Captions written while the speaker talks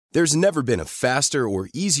There's never been a faster or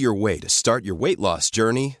easier way to start your weight loss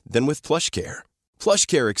journey than with PlushCare.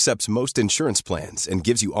 PlushCare accepts most insurance plans and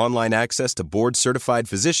gives you online access to board-certified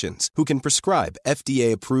physicians who can prescribe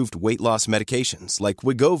FDA-approved weight loss medications like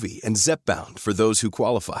Wegovy and Zepbound for those who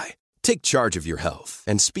qualify. Take charge of your health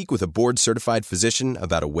and speak with a board-certified physician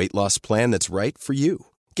about a weight loss plan that's right for you.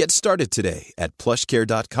 Get started today at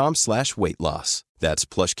plushcare.com/weight-loss. That's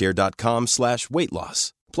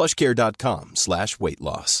plushcare.com/weight-loss.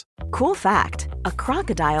 plushcare.com/weight-loss. Cool fact, a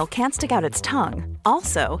crocodile can't stick out its tongue.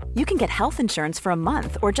 Also, you can get health insurance for a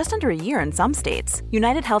month or just under a year in some states.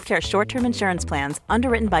 United Healthcare short-term insurance plans,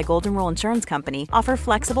 underwritten by Golden Rule Insurance Company, offer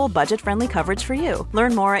flexible, budget-friendly coverage for you.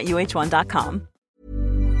 Learn more at uh1.com.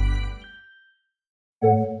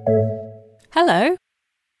 Hello.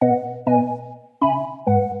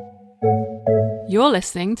 You're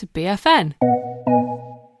listening to BFN.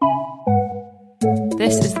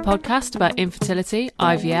 This is the podcast about infertility,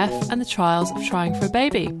 IVF, and the trials of trying for a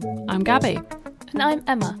baby. I'm Gabby. And I'm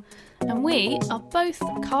Emma. And we are both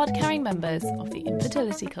card-carrying members of the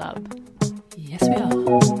Infertility Club. Yes, we are.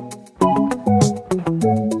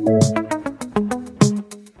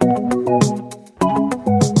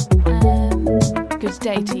 Good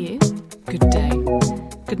day to you. Good day.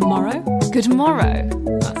 Good morrow. Good morrow.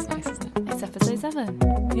 That's nice, isn't it? It's episode 7.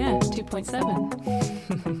 Yeah, 2.7.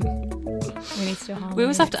 We need to do a harmony. We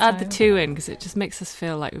always have to next add the time. 2 in because it just makes us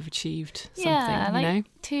feel like we've achieved something, Yeah, like you know?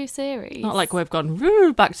 2 series. Not like we've gone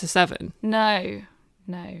woo, back to 7. No.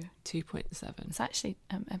 2.7. It's actually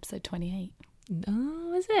episode 28.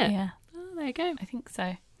 Oh, is it? Yeah, Oh, there you go. I think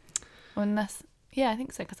so. Unless, yeah, I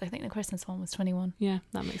think so, because I think the Christmas one was 21. Yeah,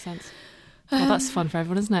 that makes sense. Well, that's fun for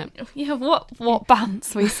everyone, isn't it? Yeah, what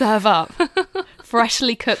bants we serve up.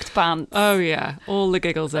 Freshly cooked bants. Oh, yeah. All the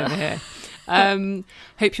giggles over here.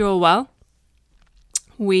 Hope you're all well.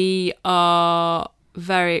 We are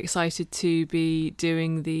very excited to be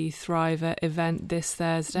doing the Thriver event this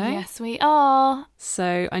Thursday. Yes, we are.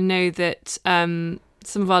 So I know that some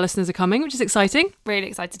of our listeners are coming, which is exciting. Really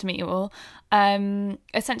excited to meet you all.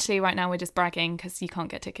 Essentially, right now we're just bragging because you can't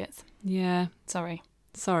get tickets. Yeah. Sorry.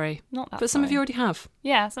 But Not that some of sorry. you already have.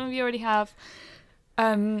 Yeah, some of you already have.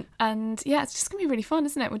 And yeah, it's just going to be really fun,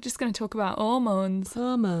 isn't it? We're just going to talk about hormones.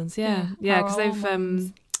 Hormones, yeah. Yeah,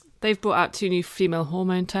 because they've brought out 2 new female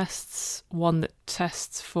hormone tests. One that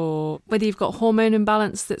tests for whether you've got hormone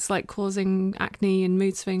imbalance that's like causing acne and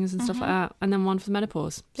mood swings and stuff like that. And then one for the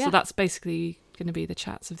menopause. Yeah. So that's basically going to be the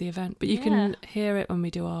chats of the event. But you can hear it when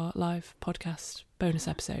we do our live podcast bonus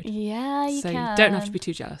episode. Yeah, you so can. you don't have to be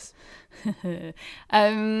too jealous. It's going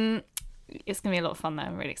to be a lot of fun though.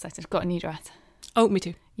 I'm really excited. I've got a new dress. Oh, me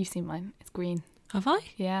too. You've seen mine. It's green. Have I?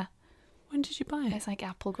 Yeah. When did you buy it? It's like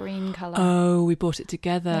apple green colour. Oh, we bought it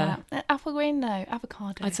together. Yeah. Apple green? No,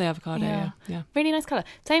 avocado. I'd say avocado, yeah. Really nice colour.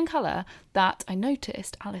 Same colour that I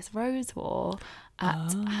noticed Alice Rose wore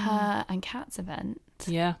at her and Kat's event.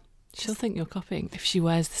 Yeah. She'll think you're copying. If she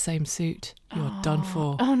wears the same suit, you're done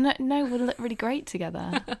for. Oh, no, we'll look really great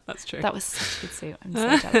together. That's true. That was such a good suit. I'm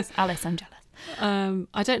so jealous. Alice, I'm jealous.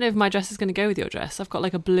 I don't know if my dress is going to go with your dress. I've got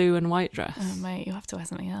like a blue and white dress. Oh, mate, you'll have to wear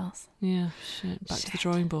something else. Yeah, shit. Back to the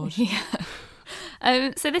drawing board. Yeah.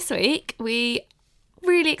 So this week, we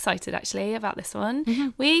really excited actually about this one.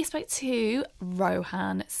 Mm-hmm. We spoke to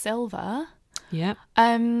Rohan Silva. Yeah.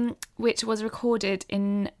 Which was recorded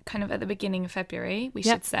in kind of at the beginning of February, we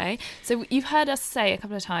should say. So you've heard us say a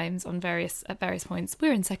couple of times at various points,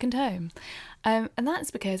 we're in Second Home. And that's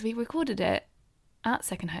because we recorded it at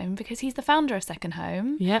Second Home because he's the founder of Second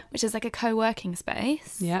Home, which is like a co-working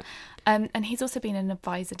space. Yeah. And he's also been an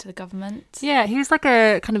advisor to the government. Yeah, he was like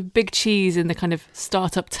a kind of big cheese in the kind of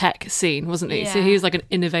startup tech scene, wasn't he? Yeah. So he was like an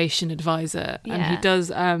innovation advisor. And he does,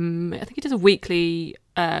 I think he does a weekly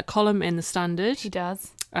column in The Standard. He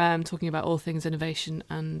does. Talking about all things innovation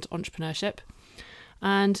and entrepreneurship.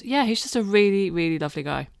 And yeah, he's just a really, really lovely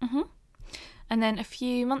guy. Mm-hmm. And then a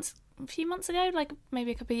few months ago, like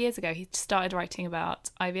maybe a couple of years ago, he started writing about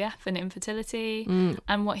IVF and infertility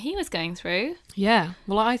and what he was going through. Yeah.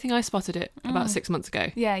 Well, I think I spotted it about 6 months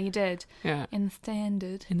ago. Yeah, you did. Yeah. In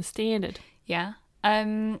The Standard. Yeah.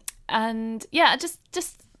 And yeah, just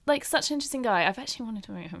like such an interesting guy. I've actually wanted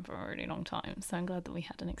to meet him for a really long time, so I'm glad that we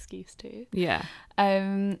had an excuse to. Yeah.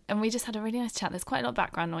 And we just had a really nice chat. There's quite a lot of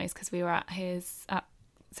background noise because we were at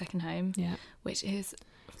Second Home, which is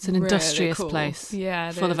it's an really industrious cool place,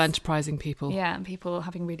 full of enterprising people. Yeah, and people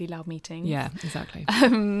having really loud meetings. Yeah, exactly.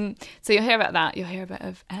 So you'll hear about that. You'll hear a bit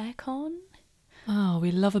of aircon. Oh,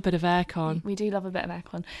 we love a bit of aircon. We do love a bit of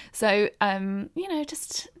aircon. So,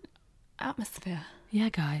 just atmosphere. Yeah,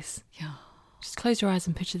 guys. Yeah. Just close your eyes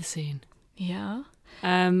and picture the scene. Yeah.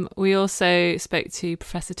 We also spoke to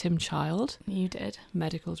Professor Tim Child. You did.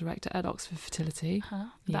 Medical Director at Oxford Fertility.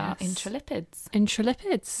 About intralipids.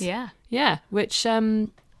 Intralipids. Yeah. Yeah, which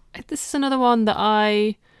this is another one that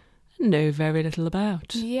I know very little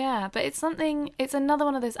about. Yeah, but it's another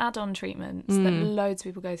one of those add-on treatments that loads of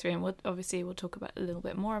people go through, and we'll talk about a little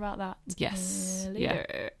bit more about that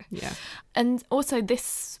later. Yeah. And also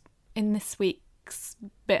in this week's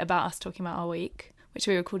bit about us talking about our week, which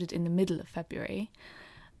we recorded in the middle of February,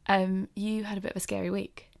 you had a bit of a scary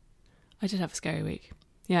week. I did have a scary week.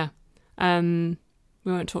 Yeah. We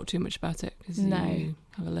won't talk too much about it because you have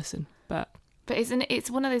a listen. But it's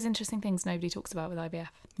one of those interesting things nobody talks about with IVF.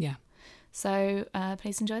 Yeah. So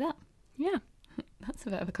please enjoy that. Yeah. That's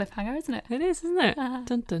a bit of a cliffhanger, isn't it? It is, isn't it?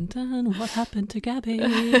 Dun, dun, dun. What happened to Gabby?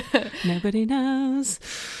 Nobody knows.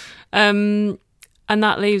 And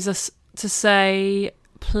that leaves us to say,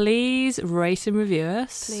 please rate and review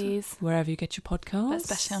us. Please. Wherever you get your podcasts.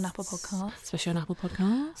 Especially on Apple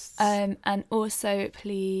Podcasts. And also,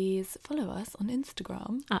 please follow us on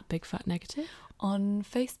Instagram. At Big Fat Negative. On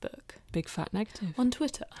Facebook. Big Fat Negative. On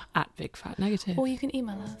Twitter. At Big Fat Negative. Or you can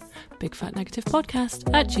email us.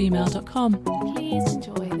 bigfatnegativepodcast@gmail.com. Please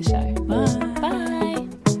enjoy the show. Bye.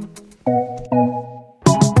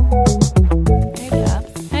 Hey,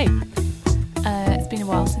 Babs. Hey. It's been a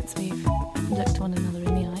while since we've looked one another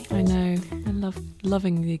in the eye. I know. I love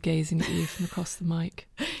lovingly gazing at you from across the mic.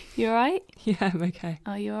 You alright? Yeah, I'm okay.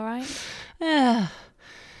 Are you alright? Yeah.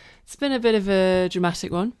 It's been a bit of a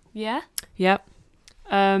dramatic one. Yeah? Yep.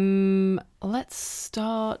 Let's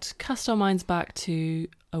cast our minds back to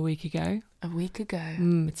a week ago. A week ago.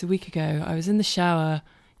 It's a week ago. I was in the shower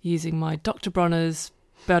using my Dr. Bronner's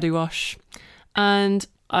body wash and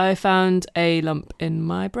I found a lump in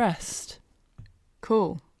my breast.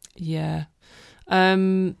 Cool. Yeah. I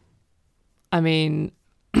mean,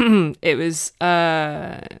 it was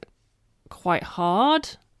quite hard,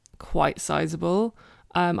 quite sizable.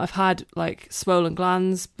 I've had like swollen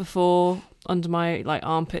glands before under my like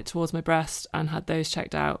armpit towards my breast and had those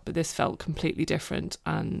checked out, but this felt completely different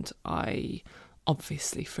and I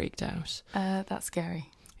obviously freaked out. That's scary.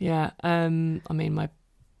 Yeah. I mean, my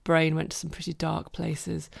brain went to some pretty dark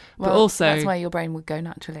places, well, but also that's where your brain would go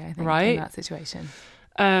naturally, I think, right? in that situation.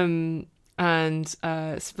 And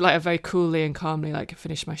it's like I very coolly and calmly like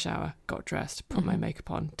finished my shower, got dressed, put my makeup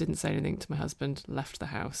on, didn't say anything to my husband, left the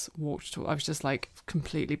house, walked to, I was just like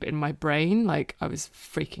completely in my brain, like I was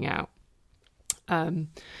freaking out. And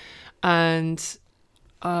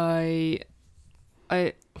obviously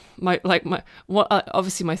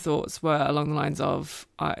my thoughts were along the lines of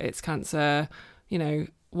it's cancer, you know,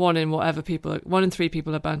 1 in 3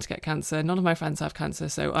 people are bound to get cancer. None of my friends have cancer,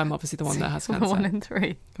 so I'm obviously the one that has cancer. 1 in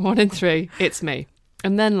 3. 1 in 3, it's me.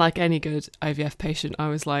 And then, like any good IVF patient, I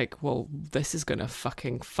was like, well, this is going to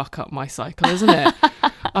fucking fuck up my cycle, isn't it?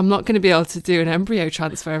 I'm not going to be able to do an embryo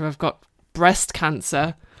transfer if I've got breast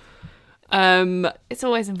cancer. It's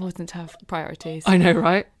always important to have priorities. I know,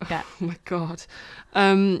 right? Yeah. Oh my God.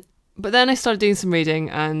 But then I started doing some reading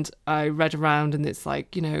and I read around and it's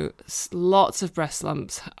like, you know, lots of breast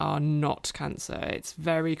lumps are not cancer. It's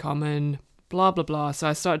very common, blah, blah, blah. So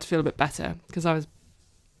I started to feel a bit better because I was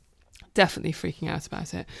definitely freaking out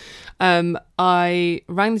about it. I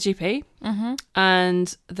rang the GP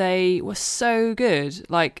and they were so good.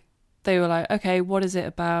 Like, they were like, okay, what is it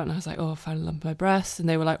about? And I was like, oh, I found a lump in my breast. And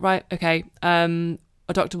they were like, right, okay, a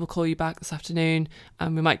doctor will call you back this afternoon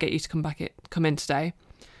and we might get you to come in today.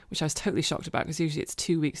 Which I was totally shocked about because usually it's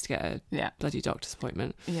 2 weeks to get a bloody doctor's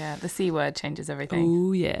appointment. Yeah, the C word changes everything.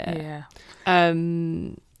 Oh, yeah.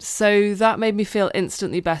 So that made me feel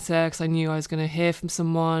instantly better because I knew I was going to hear from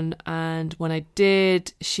someone. And when I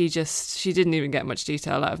did, she didn't even get much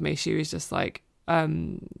detail out of me. She was just like,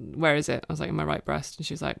 where is it? I was like, in my right breast. And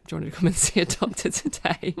she was like, do you want to come and see a doctor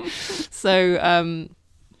today?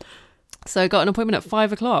 So I got an appointment at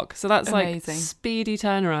 5:00. So that's amazing. Like speedy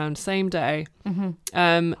turnaround, same day.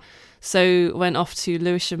 So went off to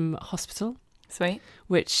Lewisham Hospital. Sweet.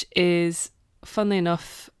 Which is, funnily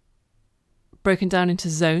enough, broken down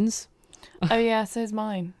into zones. Oh yeah, so is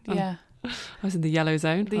mine. Yeah. I was in the yellow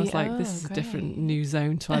zone. I was like, this is great. a different new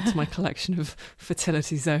zone to add to my collection of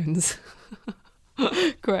fertility zones.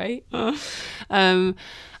 Great. And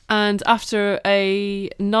after a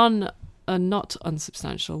not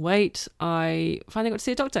unsubstantial wait, I finally got to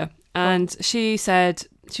see a doctor. And she said,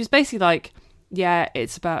 she was basically like, yeah,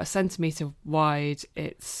 it's about 1 centimetre wide.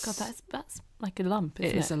 It's God, that's like a lump,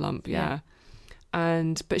 isn't it? It is a lump, yeah.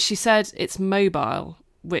 But she said it's mobile,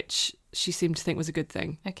 which she seemed to think was a good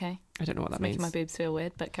thing. Okay. I don't know what that means. Making my boobs feel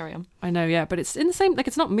weird, but carry on. I know, yeah, but it's in the same, like,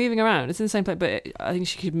 it's not moving around. It's in the same place, but I think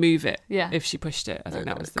she could move it if she pushed it. I think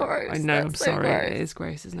that was gross. I know, I'm so sorry. gross. It is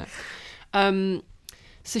gross, isn't it?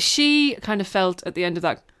 So she kind of felt at the end of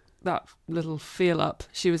that little feel up,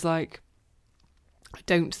 she was like, I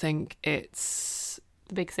don't think it's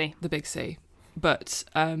The big C. but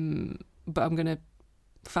I'm going to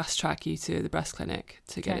fast track you to the breast clinic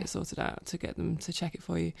to get Okay. it sorted out, to get them to check it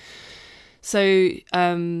for you. So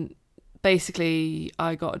basically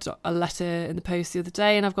I got a letter in the post the other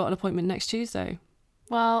day, and I've got an appointment next Tuesday.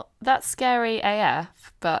 Well, that's scary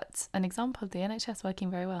AF, but an example of the NHS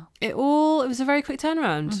working very well. It was a very quick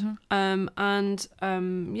turnaround.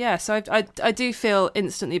 So I do feel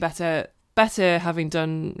instantly better having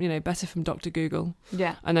done, better from Dr. Google.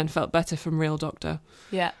 Yeah. And then felt better from Real Doctor.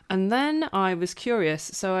 Yeah. And then I was curious,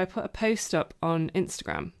 so I put a post up on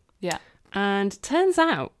Instagram. Yeah. And turns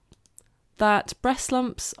out that breast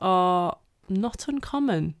lumps are not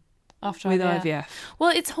uncommon After with IVF. Well,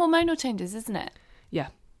 it's hormonal changes, isn't it? Yeah.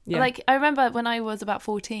 Yeah. Like, I remember when I was about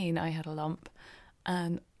 14, I had a lump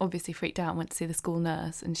and obviously freaked out and went to see the school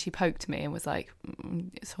nurse, and she poked me and was like,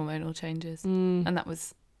 it's hormonal changes. And that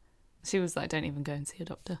was, she was like, don't even go and see a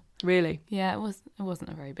doctor. Really? Yeah, it wasn't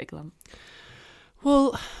a very big lump.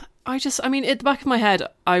 Well, at the back of my head,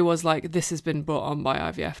 I was like, this has been brought on by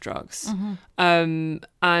IVF drugs.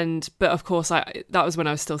 But of course, that was when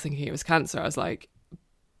I was still thinking it was cancer. I was like,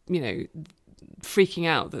 freaking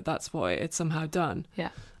out that that's what it had somehow done. Yeah.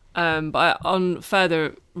 But on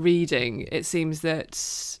further reading, it seems that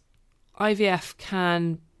IVF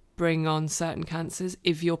can bring on certain cancers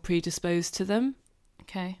if you're predisposed to them.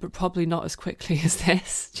 Okay. But probably not as quickly as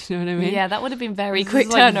this. Do you know what I mean? Yeah, that would have been very This quick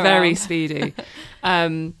is, like, turnaround. very speedy.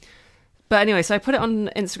 But anyway, so I put it on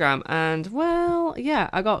Instagram, and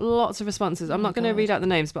I got lots of responses. I'm not going to read out the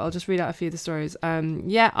names, but I'll just read out a few of the stories.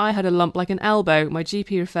 I had a lump like an elbow. My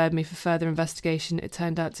GP referred me for further investigation. It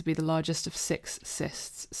turned out to be the largest of 6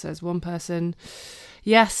 cysts, says one person.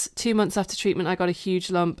 Yes, 2 months after treatment, I got a huge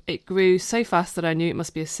lump. It grew so fast that I knew it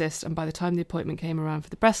must be a cyst, and by the time the appointment came around for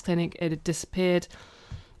the breast clinic, it had disappeared.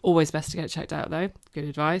 Always best to get it checked out, though. Good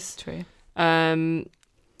advice. True.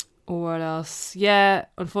 What else? Yeah,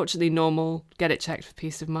 unfortunately normal. Get it checked for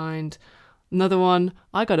peace of mind. Another one,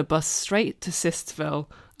 I got a bus straight to Cystsville.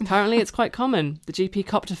 Apparently it's quite common. The GP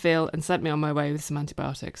copped a feel and sent me on my way with some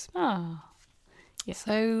antibiotics. Oh. Yeah.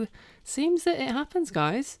 So, seems that it happens,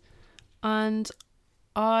 guys. And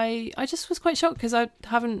I just was quite shocked because I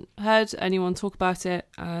haven't heard anyone talk about it.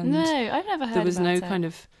 And No, I've never heard there was about no it. kind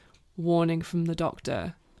of warning from the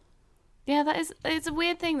doctor. Yeah, it's a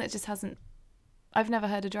weird thing that just I've never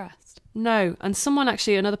heard addressed. No, and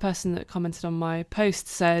another person that commented on my post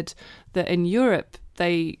said that in Europe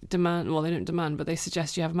they don't demand, but they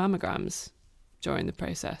suggest you have mammograms during the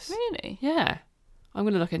process. Really? Yeah. I'm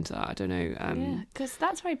going to look into that. I don't know. Yeah, because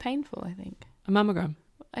that's very painful, I think. A mammogram.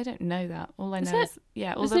 I don't know that. All I know it? is...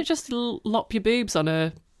 Yeah. Isn't it just lop your boobs on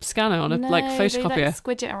a scanner, on a photocopier? they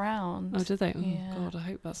squidge it around. Oh, do they? Oh, Yeah. God, I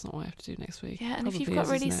hope that's not what I have to do next week. Yeah, and if Probably you've got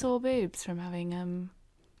is, really isn't it? sore boobs from having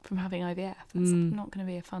IVF, that's not going to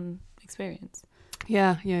be a fun experience.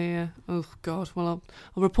 Yeah. Oh, God. Well,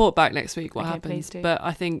 I'll report back next week what Okay, happens. please do. But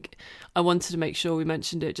I think I wanted to make sure we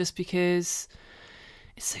mentioned it just because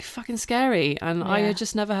it's so fucking scary. And I Yeah. had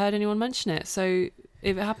just never heard anyone mention it. So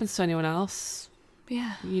if it happens to anyone else,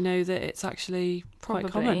 Yeah. you know that it's actually Probably.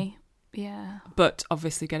 quite common. Yeah. But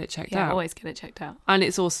obviously get it checked Yeah, out. always get it checked out. And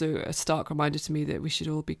it's also a stark reminder to me that we should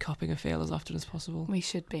all be copping a feel as often as possible. We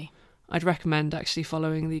should be. I'd recommend actually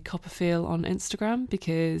following the Copper Feel on Instagram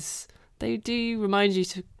because they do remind you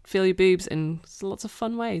to feel your boobs in lots of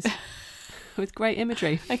fun ways with great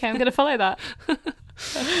imagery. Okay, I'm going to follow that.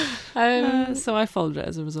 So I followed it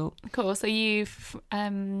as a result. Cool. So you've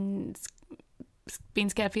been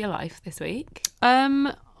scared for your life this week?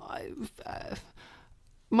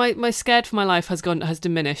 My scared for my life has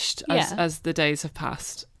diminished Yeah. as the days have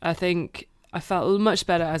passed. I think I felt much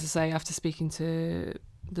better, as I say, after speaking to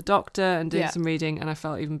the doctor and doing Yeah. some reading, and I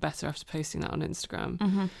felt even better after posting that on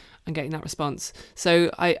Instagram and getting that response. So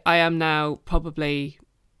I am now probably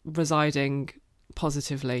residing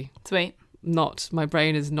positively. Sweet. My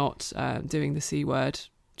brain is not doing the C word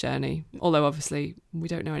journey, although obviously we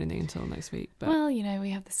don't know anything until next week. But Well,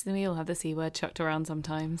 we all have the C word chucked around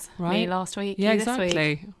sometimes. Right. Me last week. yeah, you this exactly.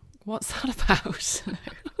 week. What's that about?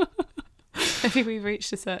 Maybe we've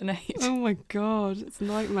reached a certain age. Oh my God, it's a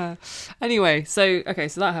nightmare. Anyway, so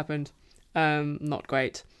that happened. Not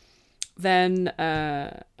great. Then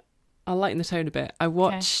I'll lighten the tone a bit. I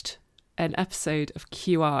watched an episode of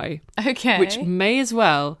QI. Okay. Which may as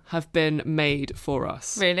well have been made for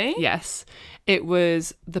us. Really? Yes. It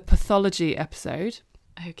was the pathology episode.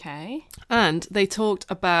 Okay. And they talked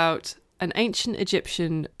about an ancient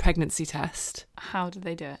Egyptian pregnancy test. How did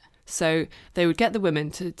they do it? So they would get the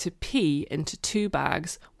women to pee into 2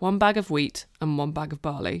 bags, 1 bag of wheat and 1 bag of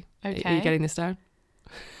barley. Okay. Are you getting this down?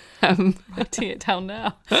 Writing it down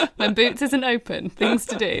now. When Boots isn't open, things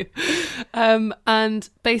to do. And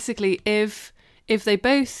basically, if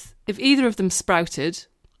either of them sprouted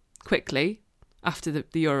quickly after the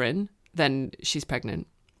urine, then she's pregnant.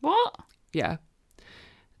 What? Yeah.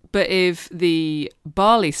 But if the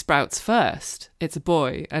barley sprouts first, it's a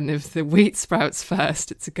boy. And if the wheat sprouts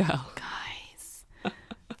first, it's a girl. Guys,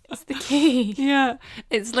 it's the key. Yeah.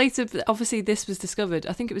 It's later, obviously this was discovered,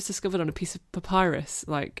 I think it was discovered on a piece of papyrus,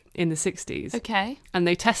 like in the 60s. Okay. And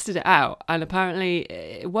they tested it out. And apparently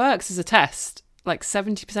it works as a test, like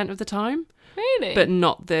 70% of the time. Really? But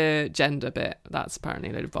not the gender bit. That's apparently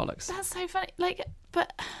a load of bollocks. That's so funny. Like,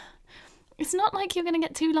 but it's not like you're going to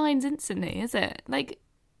get 2 lines instantly, is it? Like,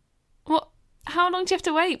 what? How long do you have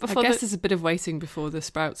to wait before? I guess there's a bit of waiting before the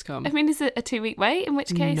sprouts come. I mean, is it a 2-week wait? In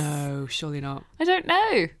which case, No, surely not. I don't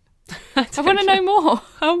know. I want to know more.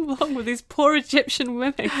 How long were these poor Egyptian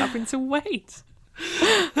women having to wait?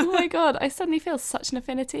 Oh my god, I suddenly feel such an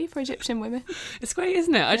affinity for Egyptian women. It's great,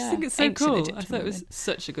 isn't it? I just Yeah, think it's so ancient cool. Egyptian I thought it was women.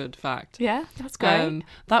 such a good fact. Yeah, that's great.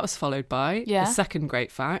 That was followed by Yeah. the second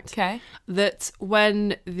great fact. Okay. That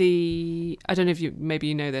when I don't know if maybe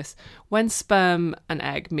you know this, when sperm and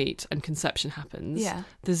egg meet and conception happens, Yeah.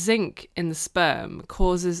 the zinc in the sperm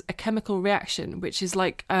causes a chemical reaction, which is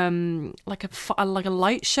like a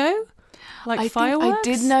light show, like I fireworks.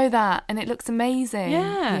 think I did know that, and it looks amazing.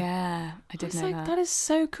 Yeah. Yeah, I did It's know like, that. that is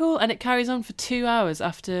so cool, and it carries on for 2 hours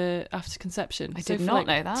after conception. I So did for, not like,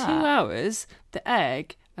 know that. 2 hours, the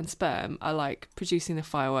egg and sperm are like producing the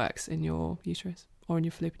fireworks in your uterus or in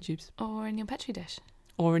your fallopian tubes Or in your petri dish.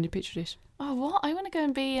 or in your petri dish. Oh, what? I want to go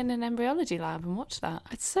and be in an embryology lab and watch that.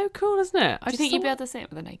 It's so cool, isn't it? Do you think you'd be able to see it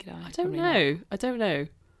with a naked eye? I don't Probably not. know. I don't know.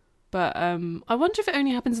 But I wonder if it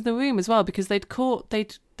only happens in the womb as well, because they'd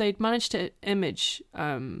managed to image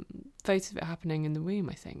photos of it happening in the womb,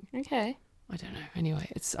 I think. Okay. I don't know. Anyway,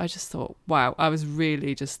 I just thought, wow, I was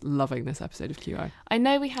really just loving this episode of QI. I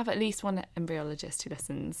know we have at least one embryologist who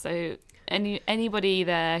listens, so anybody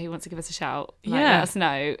there who wants to give us a shout, let us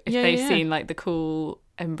know if they've seen like the cool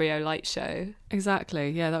embryo light show.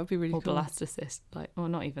 Exactly. Yeah, that would be really or cool. blastocyst, or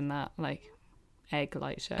not even that, like egg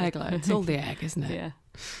light show. Egg light. It's all the egg, isn't it? Yeah.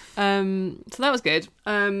 So that was good.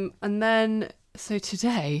 And then, so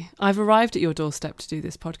today I've arrived at your doorstep to do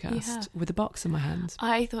this podcast with a box in my hand.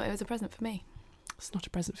 I thought it was a present for me. It's not a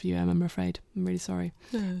present for you, Em, I'm afraid. I'm really sorry.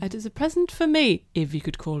 It is a present for me, if you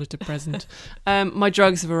could call it a present. My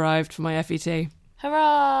drugs have arrived for my FET.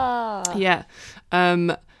 Hurrah! Yeah.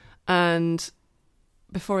 And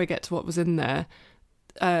before I get to what was in there,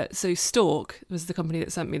 so Stork was the company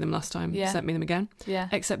that sent me them last time, sent me them again. Yeah.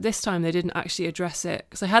 Except this time they didn't actually address it,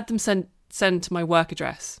 because I had them send to my work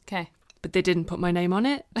address. Okay. But they didn't put my name on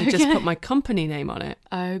it. They just put my company name on it.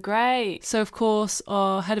 Oh, great. So, of course,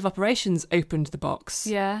 our head of operations opened the box.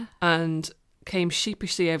 Yeah. And came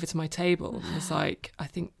sheepishly over to my table and was like, I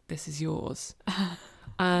think this is yours.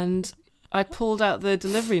 And I pulled out the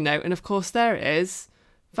delivery note, and of course there it is.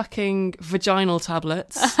 Fucking vaginal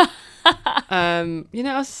tablets. I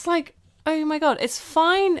was just like, oh my God, it's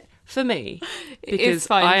fine for me. Because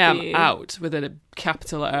fine I for am you. out with a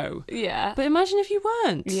capital O. Yeah. But imagine if you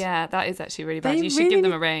weren't. Yeah, that is actually really bad. They You should really give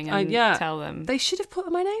them need- a ring and tell them. They should have put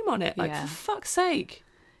my name on it. Like, Yeah. for fuck's sake.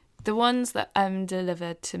 The ones that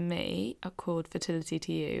delivered to me are called Fertility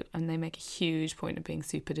to You, and they make a huge point of being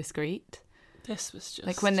super discreet. This was just...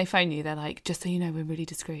 Like when they phone you, they're like, just so you know, we're really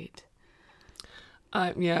discreet.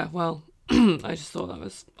 Yeah, well, I just thought that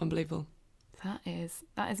was unbelievable. That is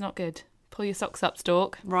not good. Pull your socks up,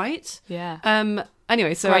 Stork. Right? Yeah.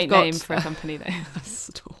 Anyway, so Great I've got... name for a company, though.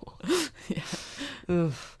 Stork. Yeah.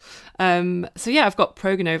 So yeah, I've got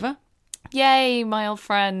Proganova. Yay, my old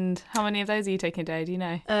friend. How many of those are you taking a day? Do you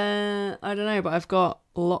know? I don't know, but I've got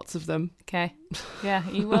lots of them. Okay. Yeah,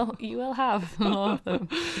 you will have a lot of them.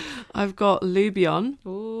 I've got Lubion,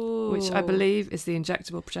 Ooh. which I believe is the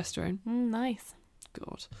injectable progesterone. Nice.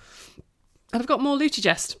 God. And I've got more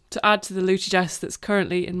Lutigest to add to the Lutigest that's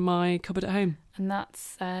currently in my cupboard at home. And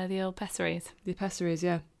that's the old pessaries. The pessaries,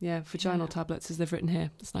 yeah. Yeah, vaginal tablets, as they've written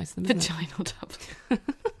here. That's nice of them, isn't it? Vaginal tablet.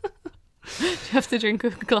 Do you have to drink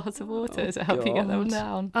a glass of water to help you get them God.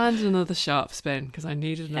 down? And another sharp spin, because I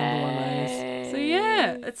needed another one of those. So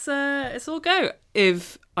yeah, it's all go.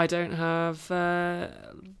 If I don't have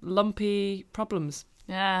lumpy problems.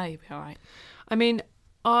 Yeah, you'll be all right. I mean,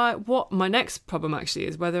 what my next problem actually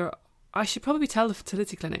is whether I should probably tell the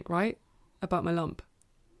fertility clinic, right, about my lump.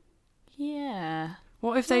 Yeah.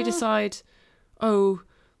 What if they decide, oh,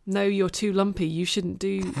 no, you're too lumpy, you shouldn't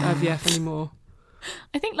do IVF anymore?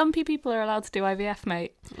 I think lumpy people are allowed to do IVF,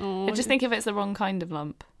 mate. Oh, I just think if it's the wrong kind of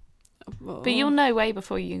lump. well, But you'll know way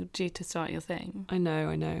before you're due to start your thing. I know.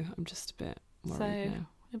 I'm just a bit worried now.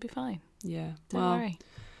 It'll be fine. Yeah. Don't worry.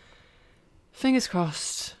 Fingers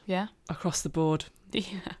crossed. Yeah? Across the board.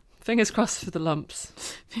 Yeah. Fingers crossed for the lumps.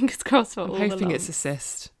 Fingers crossed for I'm all the hoping lumps. it's a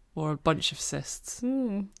cyst or a bunch of cysts.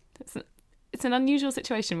 It's an unusual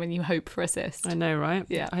situation when you hope for a cyst. I know, right?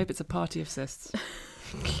 Yeah. I hope it's a party of cysts.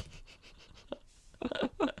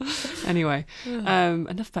 Anyway,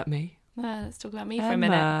 enough about me. Let's talk about me for a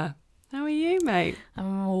minute. How are you, mate?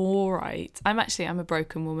 I'm all right. I'm a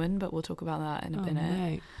broken woman, but we'll talk about that in a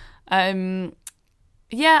minute. Mate.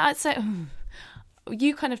 Yeah, I'd say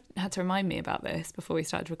you kind of had to remind me about this before we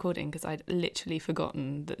started recording because I'd literally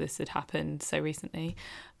forgotten that this had happened so recently.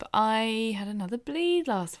 But I had another bleed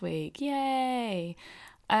last week. Yay!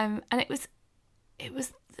 And it was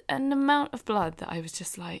an amount of blood that I was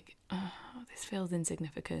just like, oh, this feels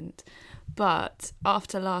insignificant. But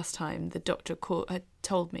after last time, the doctor had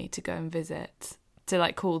told me to go and visit, to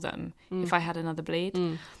like call them if I had another bleed.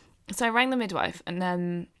 So I rang the midwife and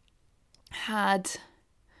then had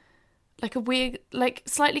like a weird, like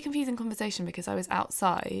slightly confusing conversation because I was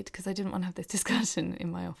outside because I didn't want to have this discussion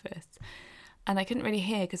in my office. And I couldn't really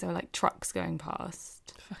hear because there were like trucks going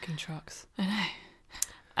past. Fucking trucks. I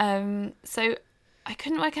know. So I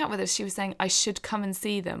couldn't work out whether she was saying I should come and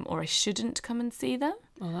see them or I shouldn't come and see them.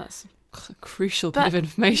 Well, that's a crucial bit of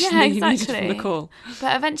information that you needed from the call.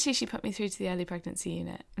 But eventually she put me through to the early pregnancy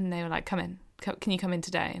unit and they were like, come in. Can you come in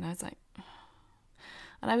today? And I was like, oh.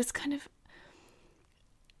 And I was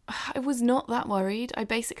I was not that worried. I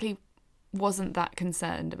basically wasn't that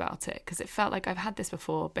concerned about it because it felt like I've had this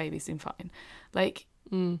before, baby's been fine. Like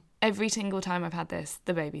every single time I've had this,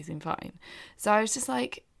 the baby's been fine. So I was just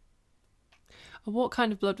like... What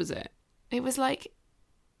kind of blood was it? It was like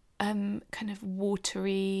kind of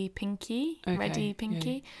watery pinky, reddy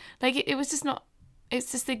pinky. Yeah. Like it was just not...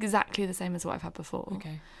 It's just exactly the same as what I've had before.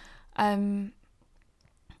 Okay. And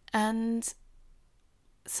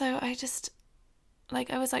so I just... Like,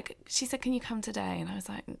 I was like, she said, can you come today? And I was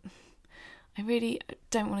like, I really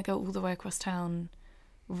don't want to go all the way across town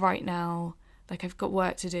right now. Like, I've got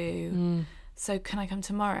work to do. So can I come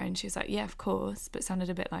tomorrow? And she was like, yeah, of course. But it sounded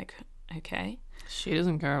a bit like, okay. She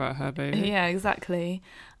doesn't care about her baby. Yeah, exactly.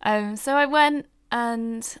 So I went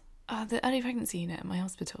and the early pregnancy unit at my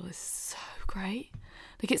hospital is so great.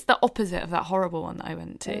 Like, it's the opposite of that horrible one that I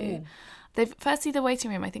went to. Firstly, the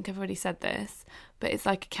waiting room, I think I've already said this, but it's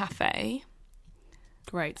like a cafe.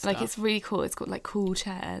 Great stuff. Like, it's really cool. It's got like cool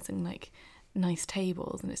chairs and like nice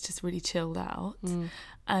tables and it's just really chilled out.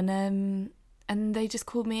 And they just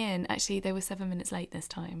called me in. Actually, they were 7 minutes late this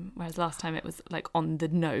time, whereas last time it was like on the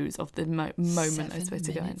nose of the moment I was supposed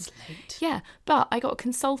to go in. Late. Yeah, but I got a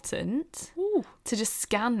consultant to just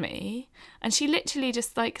scan me, and she literally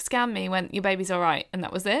just like scanned me, went, your baby's all right, and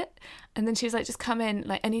that was it. And then she was like, just come in,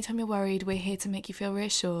 like anytime you're worried, we're here to make you feel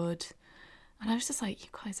reassured. And I was just like, you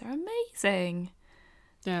guys are amazing.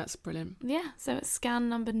 Yeah, it's brilliant. Yeah, so it's scan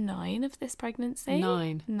number 9 of this pregnancy.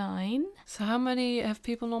 9. So how many have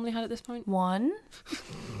people normally had at this point? 1.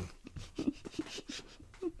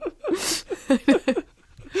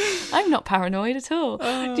 I'm not paranoid at all.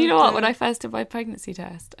 Do you know what? When I first did my pregnancy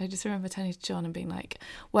test, I just remember turning to John and being like,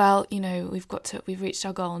 well, you know, we've reached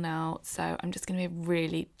our goal now, so I'm just going to be a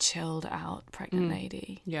really chilled out pregnant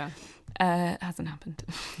lady. Yeah. It hasn't happened.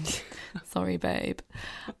 Sorry, babe.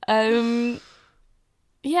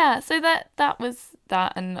 Yeah, so that was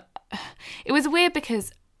that, and it was weird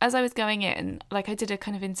because as I was going in, like I did a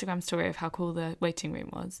kind of Instagram story of how cool the waiting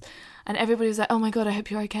room was, and everybody was like, oh my God, I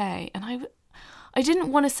hope you're okay. And I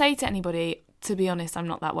didn't want to say to anybody, to be honest, I'm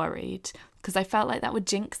not that worried, because I felt like that would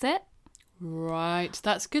jinx it. Right,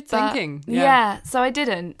 that's good thinking. Yeah, so I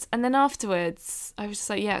didn't. And then afterwards, I was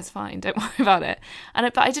just like, yeah, it's fine, don't worry about it.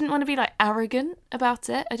 But I didn't want to be like arrogant about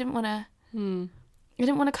it. I didn't want to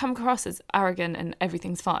come across as arrogant and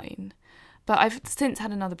everything's fine. But I've since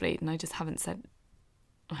had another bleed and I just haven't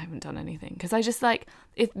done anything. Because I just like,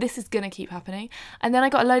 if this is going to keep happening. And then I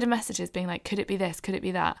got a load of messages being like, could it be this? Could it be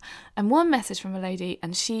that? And one message from a lady,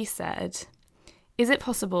 and she said, is it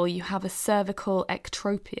possible you have a cervical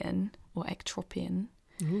ectropion or ectropion?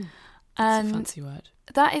 Ooh, that's a fancy word.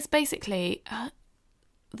 That is basically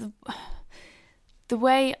the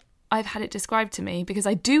way I've had it described to me, because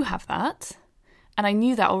I do have that. And I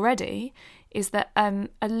knew that already, is that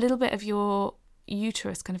a little bit of your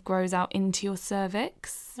uterus kind of grows out into your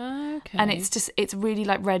cervix. Okay. And it's really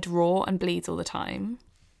like red raw and bleeds all the time.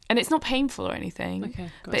 And it's not painful or anything.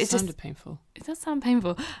 Okay, God, but it sounded painful. It does sound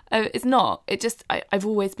painful. It's not. It just, I've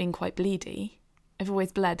always been quite bleedy. I've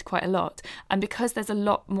always bled quite a lot. And because there's a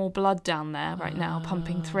lot more blood down there right now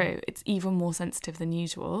pumping through, it's even more sensitive than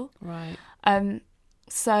usual. Right.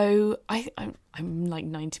 So I'm like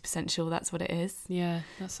 90% sure that's what it is. Yeah,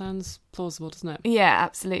 that sounds plausible, doesn't it? Yeah,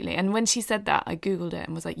 absolutely. And when she said that, I Googled it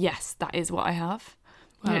and was like, yes, that is what I have.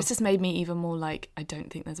 Wow. And it's just made me even more like, I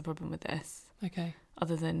don't think there's a problem with this. Okay.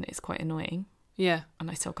 Other than it's quite annoying. Yeah.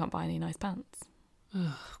 And I still can't buy any nice pants.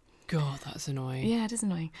 Oh, God, that's annoying. Yeah, it is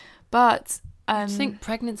annoying. But I think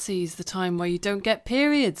pregnancy is the time where you don't get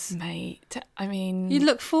periods. Mate, I mean... You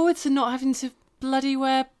look forward to not having to bloody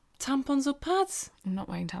wear tampons or pads. I'm not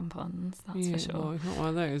wearing tampons, that's for sure. Well, not one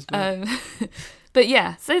of those. But... but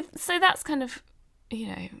yeah, so that's kind of,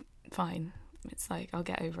 fine. It's like, I'll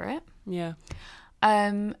get over it. Yeah.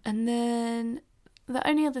 And then the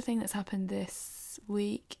only other thing that's happened this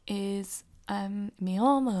week is my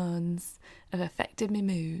hormones have affected my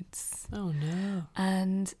moods. Oh, no.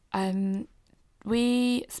 And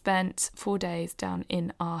we spent 4 days down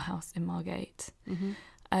in our house in Margate. Mm-hmm.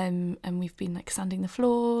 And we've been like sanding the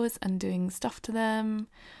floors and doing stuff to them.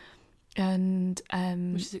 And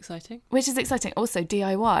Which is exciting. Also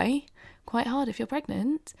DIY, quite hard if you're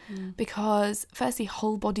pregnant, because firstly,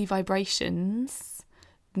 whole body vibrations,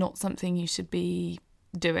 not something you should be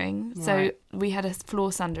doing. Right. So we had a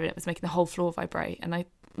floor sander and it was making the whole floor vibrate. And I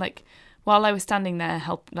while I was standing there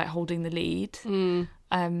holding the lead,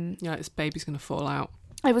 yeah, this baby's going to fall out.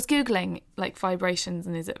 I was Googling like vibrations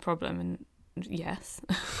and is it a problem? And yes,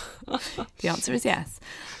 the answer is yes.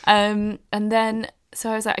 And then,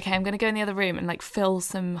 so I was like, okay, I'm going to go in the other room and like fill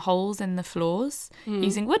some holes in the floors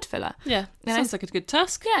using wood filler. Yeah, sounds like a good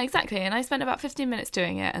task. Yeah, exactly. And I spent about 15 minutes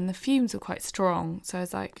doing it and the fumes were quite strong. So I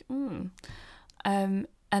was like, and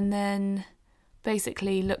then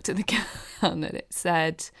basically looked at the can and it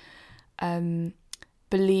said,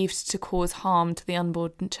 believed to cause harm to the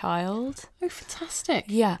unborn child. Oh, fantastic.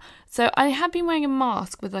 Yeah. So I had been wearing a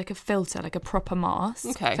mask with like a filter, like a proper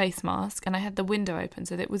mask, face mask, and I had the window open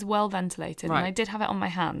so that it was well ventilated. Right. And I did have it on my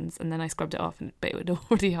hands and then I scrubbed it off, but it had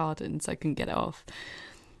already hardened so I couldn't get it off.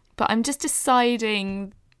 But I'm just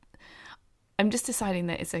deciding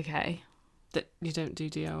that it's okay. That you don't do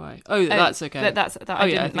DIY. Oh, that's okay.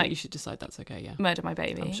 I think you should decide that's okay, yeah. Murder my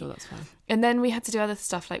baby. I'm sure that's fine. And then we had to do other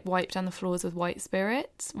stuff like wipe down the floors with white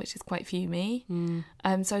spirit, which is quite fumey.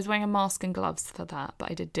 So I was wearing a mask and gloves for that,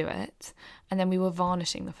 but I did do it. And then we were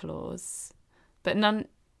varnishing the floors. But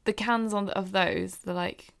the cans of those, the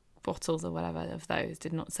like bottles or whatever of those,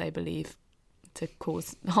 did not say believe to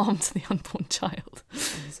cause harm to the unborn child.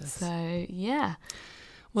 Jesus. So, yeah.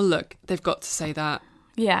 Well, look, they've got to say that.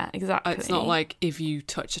 Yeah, exactly. It's not like if you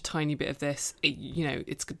touch a tiny bit of this,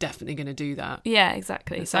 it's definitely going to do that. Yeah,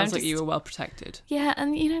 exactly. It sounds like you were well protected. Yeah,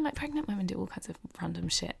 and like pregnant women do all kinds of random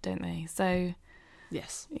shit, don't they? So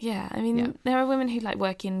yes. Yeah, I mean, there are women who like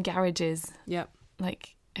work in garages. Yep.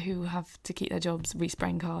 Like who have to keep their jobs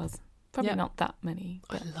respraying cars. Probably not that many.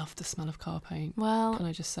 But... I love the smell of car paint. Well, can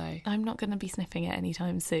I just say? I'm not going to be sniffing it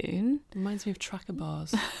anytime soon. Reminds me of Tracker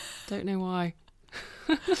bars. Don't know why.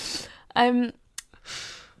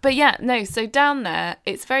 But yeah, no, so down there,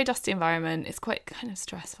 it's a very dusty environment. It's quite kind of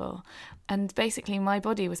stressful. And basically my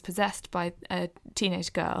body was possessed by a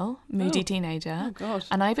teenage girl, moody teenager. Oh, God.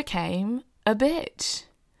 And I became a bitch.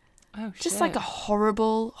 Oh, shit. Just like a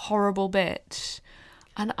horrible, horrible bitch.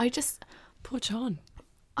 And I just... Poor John.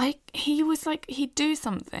 He was like, he'd do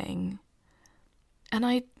something.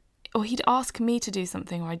 And or he'd ask me to do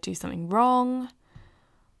something, or I'd do something wrong.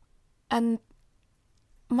 And...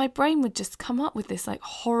 my brain would just come up with this like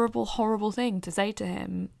horrible, horrible thing to say to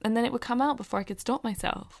him. And then it would come out before I could stop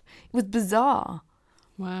myself. It was bizarre.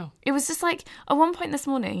 Wow. It was just like, at one point this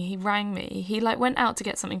morning, he rang me. He like went out to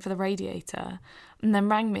get something for the radiator and then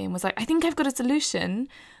rang me and was like, I think I've got a solution.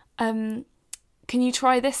 Can you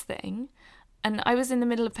try this thing? And I was in the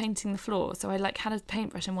middle of painting the floor. So I like had a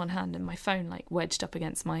paintbrush in one hand and my phone like wedged up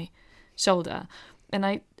against my shoulder. And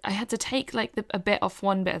I had to take like a bit off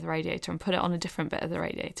one bit of the radiator and put it on a different bit of the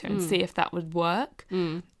radiator and see if that would work.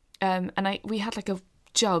 And we had like a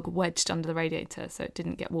jug wedged under the radiator so it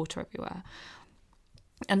didn't get water everywhere.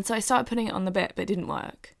 And so I started putting it on the bit, but it didn't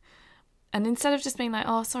work. And instead of just being like,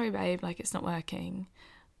 oh, sorry, babe, like it's not working,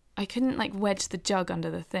 I couldn't like wedge the jug under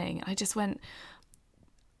the thing. I just went,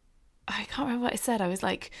 I can't remember what I said. I was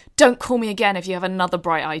like, don't call me again if you have another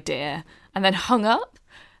bright idea. And then hung up.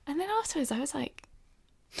 And then afterwards I was like,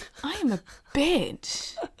 I am a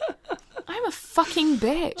bitch. I'm a fucking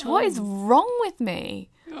bitch. What is wrong with me?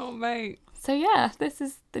 Oh, mate. So yeah, this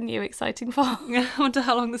is the new exciting part. I wonder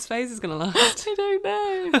how long this phase is going to last. I don't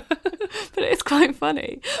know. But it's quite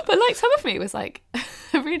funny. But like some of me was like,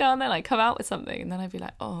 every now and then I'd come out with something and then I'd be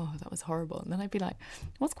like, oh, that was horrible. And then I'd be like,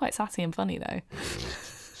 what's quite sassy and funny though?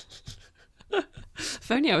 If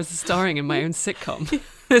only I was starring in my own sitcom.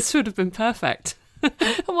 This would have been perfect.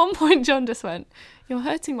 At one point, John just went, you're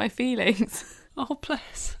hurting my feelings. Oh,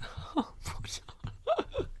 bless. Oh,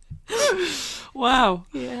 wow.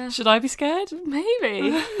 Yeah. Should I be scared?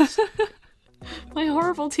 Maybe. My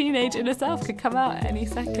horrible teenage inner self could come out at any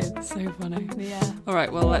second. So funny. Yeah. All right,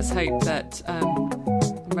 well, let's hope that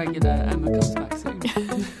regular Emma comes back soon.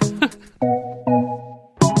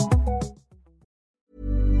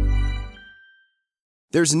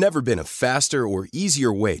 There's never been a faster or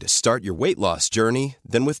easier way to start your weight loss journey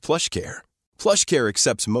than with PlushCare. PlushCare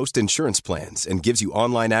accepts most insurance plans and gives you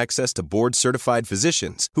online access to board-certified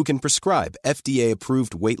physicians who can prescribe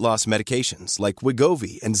FDA-approved weight loss medications like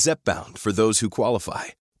Wegovy and Zepbound for those who qualify.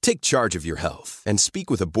 Take charge of your health and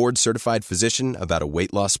speak with a board-certified physician about a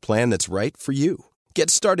weight loss plan that's right for you. Get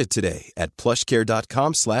started today at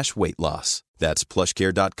plushcare.com/weight-loss. That's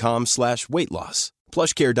plushcare.com/weight-loss.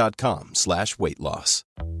 plushcare.com/weight-loss.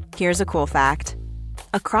 Here's a cool fact.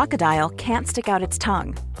 A crocodile can't stick out its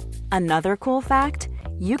tongue. Another cool fact,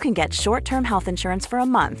 you can get short-term health insurance for a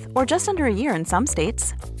month or just under a year in some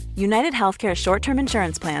states. United Healthcare short-term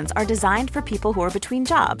insurance plans are designed for people who are between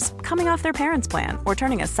jobs, coming off their parents' plan, or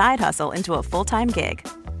turning a side hustle into a full-time gig.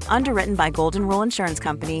 Underwritten by Golden Rule Insurance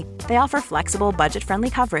Company, they offer flexible, budget-friendly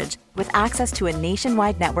coverage with access to a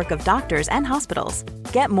nationwide network of doctors and hospitals.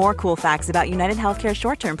 Get more cool facts about United Healthcare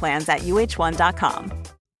short-term plans at uh1.com.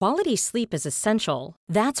 Quality sleep is essential.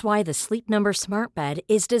 That's why the Sleep Number Smart Bed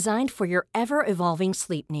is designed for your ever-evolving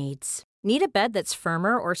sleep needs. Need a bed that's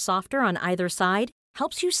firmer or softer on either side?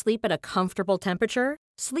 Helps you sleep at a comfortable temperature?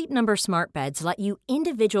 Sleep Number Smart Beds let you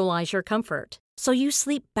individualize your comfort, so you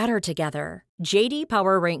sleep better together. J.D.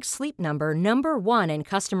 Power ranks Sleep Number number 1 in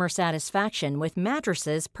customer satisfaction with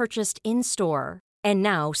mattresses purchased in-store. And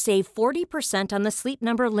now, save 40% on the Sleep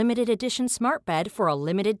Number Limited Edition Smart Bed for a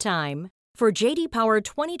limited time. For J.D. Power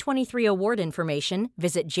 2023 award information,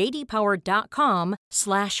 visit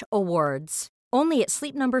jdpower.com/awards. Only at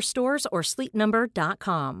Sleep Number stores or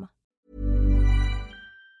sleepnumber.com.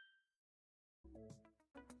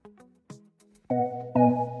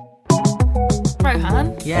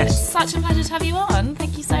 Rohan, Yes. it's such a pleasure to have you on.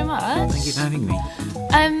 Thank you so much. Thank you for having me.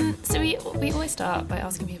 So we always start by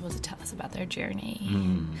asking people to tell us about their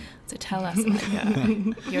journey. So tell us about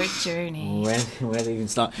your journey. Where do you even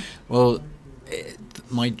start? Well,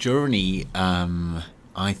 my journey,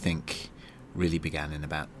 I think, really began in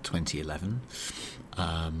about 2011.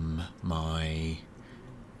 My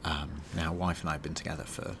now wife and I have been together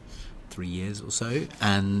for 3 years or so,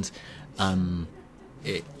 and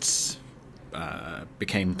it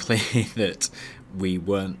became clear that we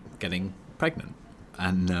weren't getting pregnant,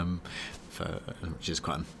 and which is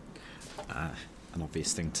quite an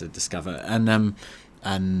obvious thing to discover, and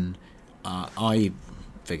I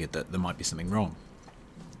figured that there might be something wrong,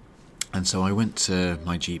 and so I went to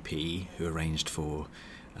my GP, who arranged for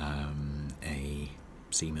a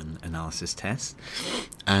semen analysis test,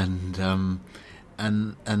 and the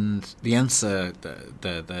answer,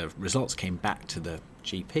 the results came back to the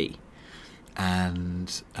GP,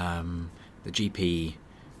 and the GP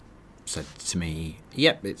said to me,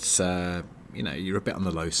 "Yep, it's you're a bit on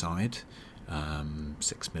the low side,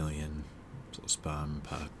 6 million sort of sperm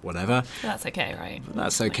per whatever." That's okay, right?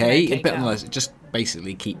 That's okay. Like a bit on the low side. Just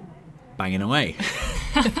basically keep banging away.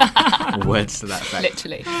 Words to that effect.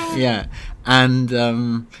 Literally. Yeah, and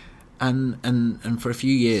for a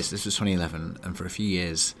few years, this was 2011, and for a few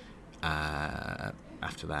years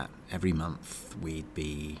after that, every month we'd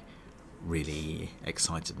be really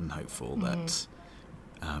excited and hopeful that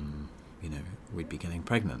we'd be getting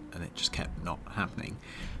pregnant, and it just kept not happening.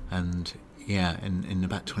 And yeah, in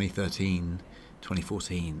about 2013,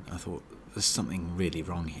 2014, I thought there's something really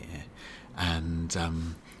wrong here, and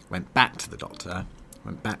went back to the doctor,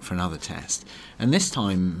 went back for another test, and this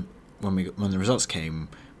time when the results came,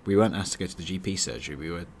 we weren't asked to go to the GP surgery.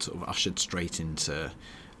 We were sort of ushered straight into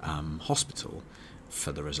hospital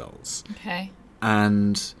for the results. Okay.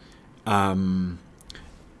 And no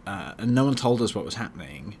one told us what was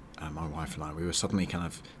happening. My wife and I, we were suddenly kind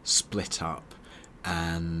of split up,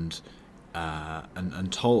 and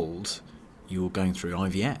told you were going through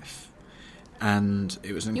IVF, and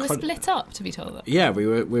it was You were split up, to be told that. Yeah, we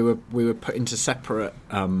were put into separate,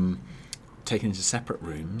 taken into separate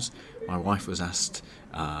rooms. My wife was asked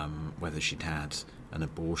whether she'd had an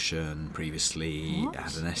abortion previously,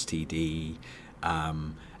 had an STD,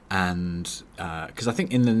 and because I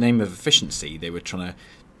think in the name of efficiency, they were trying to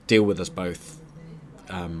deal with us both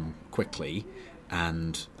quickly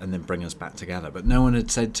and then bring us back together. But no one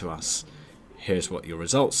had said to us, here's what your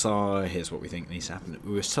results are, here's what we think needs to happen.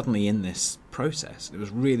 We were suddenly in this process. It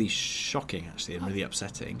was really shocking, actually, and really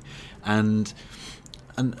upsetting. And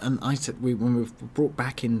I said, when we were brought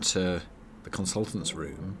back into the consultant's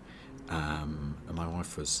room, and my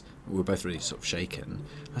wife we were both really sort of shaken.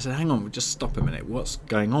 I said, hang on, just stop a minute. What's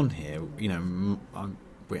going on here? You know,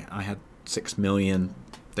 I had 6 million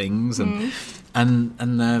things, and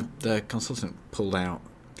the consultant pulled out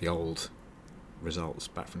the old results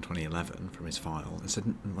back from 2011 from his file and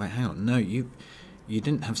said, wait, hang on, no, you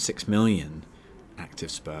didn't have 6 million active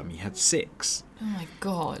sperm, you had 6. Oh my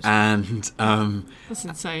God. And that's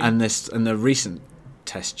insane. And the recent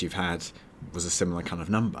test you've had was a similar kind of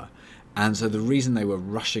number. And so the reason they were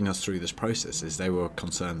rushing us through this process is they were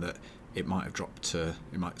concerned that it might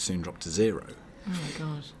soon drop to 0. Oh my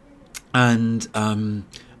God. And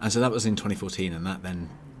so that was in 2014, and that then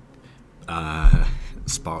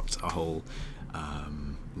sparked a whole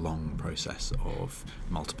long process of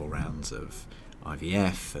multiple rounds of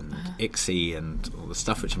IVF and ICSI and all the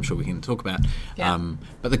stuff, which I'm sure we can talk about. Yeah.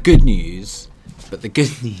 But the good news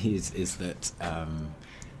is that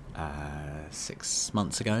 6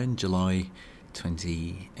 months ago, in July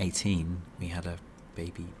 2018, we had a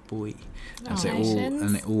baby boy, and so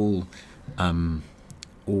it all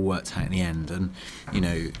worked out in the end. And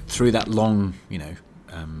through that long,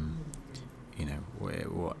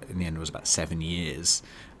 what in the end was about 7 years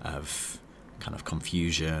of kind of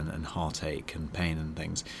confusion and heartache and pain and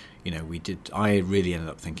things, I really ended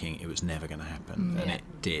up thinking it was never going to happen, and it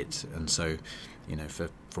did. And so,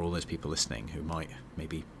 for all those people listening who might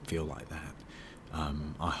maybe feel like that,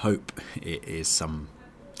 I hope it is some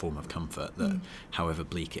form of comfort that however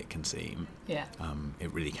bleak it can seem,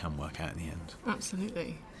 it really can work out in the end.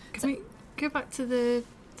 Absolutely. Can we go back to the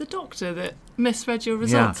doctor that misread your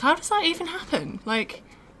results? Yeah. How does that even happen? Like,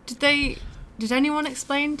 did anyone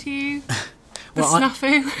explain to you the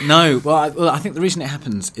snafu? No. Well, I think the reason it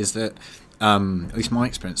happens is that, at least my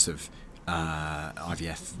experience of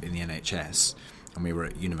IVF in the NHS, and we were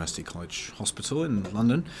at University College Hospital in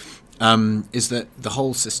London, is that the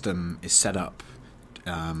whole system is set up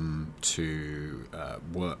to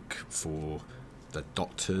work for the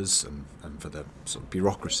doctors and for the sort of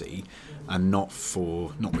bureaucracy, and not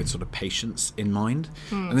with sort of patients in mind.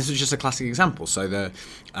 And this is just a classic example. So the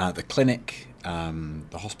clinic,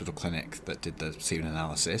 the hospital clinic that did the semen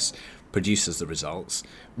analysis, produces the results,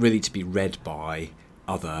 really to be read by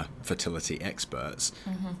other fertility experts,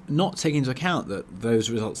 not taking into account that those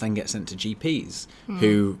results then get sent to GPs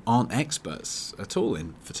who aren't experts at all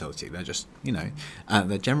in fertility. They're just, they're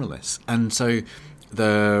generalists. And so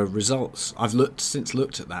the results, I've since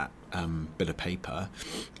looked at that bit of paper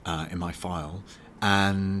in my file,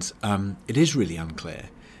 and it is really unclear.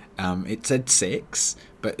 It said 6,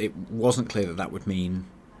 but it wasn't clear that would mean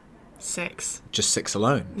 6. Just 6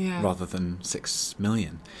 alone, rather than 6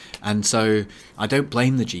 million. And so I don't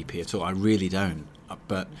blame the GP at all. I really don't.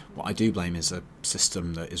 But what I do blame is a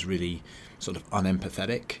system that is really sort of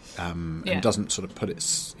unempathetic and doesn't sort of put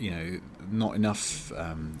its, not enough,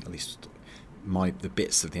 at least the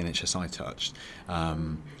bits of the NHS I touched,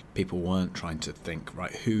 people weren't trying to think,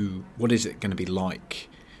 right, what is it going to be like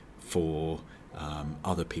for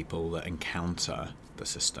other people that encounter the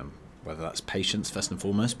system, whether that's patients first and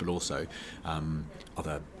foremost, but also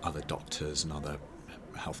other doctors and other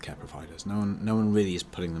healthcare providers. No one really is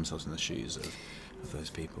putting themselves in the shoes of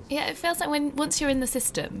those people. Yeah, it feels like once you're in the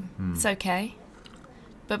system, it's okay.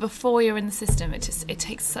 But before you're in the system, it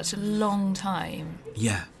takes such a long time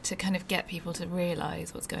to kind of get people to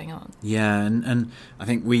realise what's going on. Yeah, and I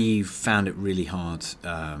think we found it really hard,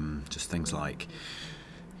 just things like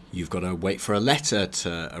you've got to wait for a letter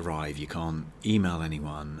to arrive. You can't email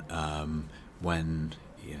anyone when,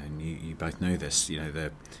 you both know this,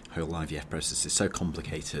 the whole IVF process is so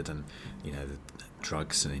complicated, and, the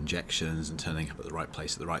drugs and injections and turning up at the right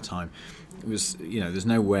place at the right time. It was, there's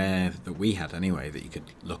nowhere that we had anyway that you could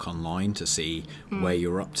look online to see where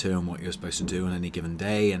you were up to and what you were supposed to do on any given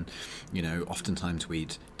day. And, oftentimes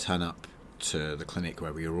we'd turn up to the clinic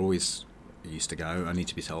where we were always used to go, only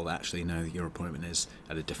to be told, actually, no, your appointment is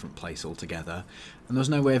at a different place altogether. And there was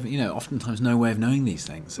no way of, oftentimes no way of knowing these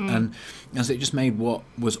things. And so it just made what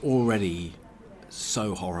was already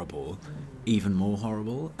so horrible even more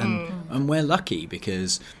horrible. And we're lucky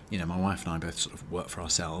because, my wife and I both sort of work for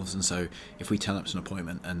ourselves. And so if we turn up to an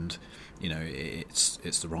appointment and,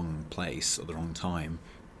 it's the wrong place or the wrong time,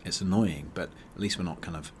 it's annoying, but at least we're not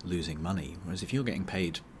kind of losing money. Whereas if you're getting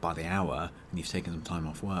paid by the hour and you've taken some time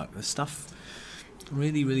off work, the stuff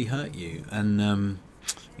really, really hurt you. And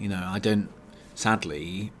I don't.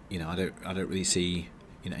 Sadly, I don't really see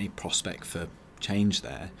any prospect for change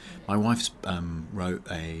there. My wife's wrote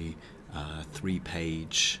a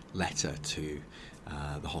 3-page letter to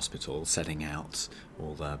the hospital setting out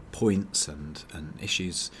all the points and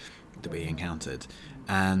issues that we encountered,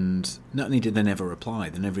 and not only did they never reply,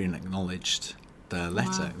 they never even acknowledged the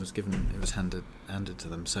letter. Wow. It was handed to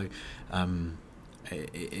them. So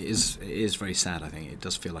it is very sad. I think it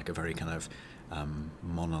does feel like a very kind of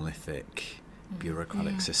monolithic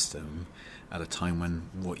bureaucratic system at a time when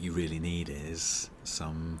what you really need is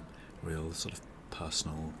some real sort of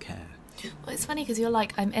personal care. Well, it's funny because you're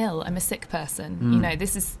like, I'm ill, I'm a sick person.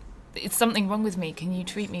 It's something wrong with me. Can you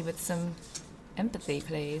treat me with some empathy,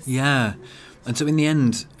 please? Yeah. And so in the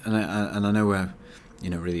end, and I know we're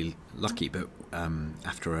really lucky, but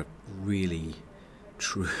after a really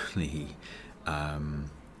truly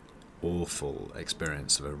awful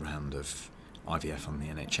experience of a round of IVF on the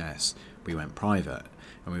NHS, we went private,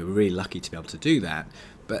 and we were really lucky to be able to do that.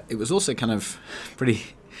 But it was also kind of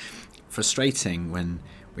pretty frustrating when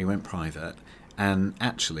we went private, and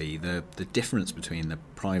actually the difference between the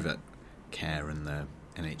private care and the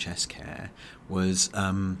NHS care was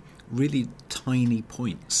really tiny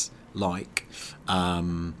points, like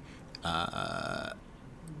during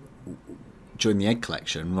the egg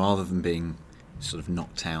collection, rather than being sort of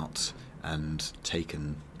knocked out and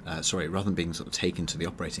taken rather than being sort of taken to the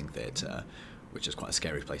operating theatre, which is quite a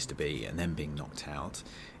scary place to be, and then being knocked out,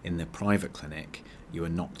 in the private clinic you were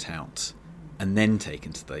knocked out and then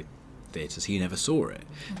taken to the theatre, so you never saw it.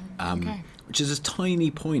 Which is a tiny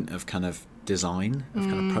point of kind of design, of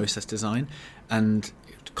kind of process design, and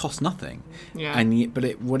it costs nothing. Yeah.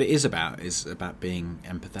 What it is about being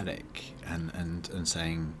empathetic and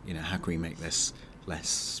saying, how can we make this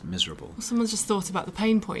less miserable? Well, someone's just thought about the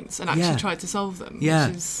pain points and actually tried to solve them. Yeah.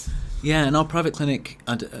 Which is... Yeah, in our private clinic,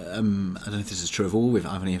 I don't know if this is true of all. I've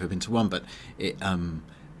only ever been to one, but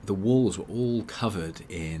the walls were all covered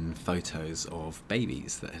in photos of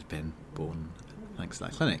babies that had been born thanks to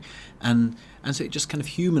that clinic, and so it just kind of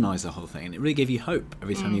humanised the whole thing, and it really gave you hope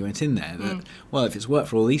every time you went in there that well, if it's worked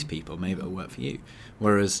for all these people, maybe it'll work for you.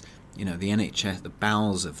 Whereas the NHS, the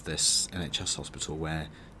bowels of this NHS hospital where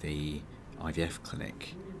the IVF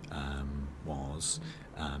clinic was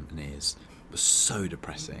so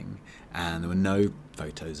depressing, and there were no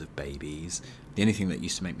photos of babies. The only thing that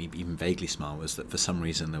used to make me even vaguely smile was that for some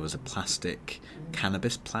reason there was a plastic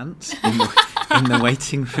cannabis plant in the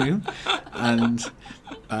waiting room, and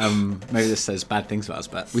maybe this says bad things about us,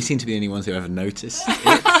 but we seem to be the only ones who ever noticed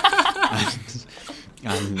it.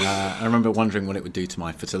 And I remember wondering what it would do to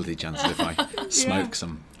my fertility chances if I smoked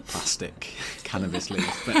some plastic cannabis leaves,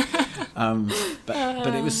 but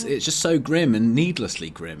it's just so grim and needlessly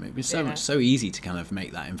grim. It was so easy to kind of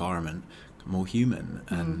make that environment more human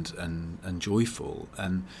and joyful,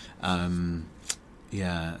 and and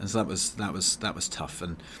so that was tough.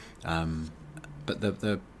 And but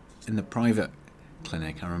in the private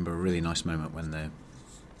clinic, I remember a really nice moment when the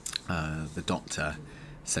doctor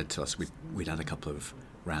said to us, we'd had a couple of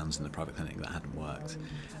rounds in the private clinic that hadn't worked,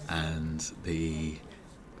 and the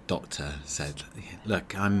doctor said,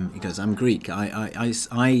 "Look, I'm Greek.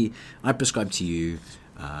 I prescribe to you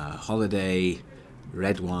holiday,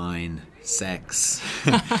 red wine, sex,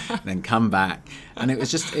 then come back." And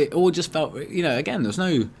it all just felt, again, there was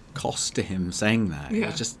no cost to him saying that.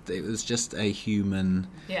 Yeah. It was just a human.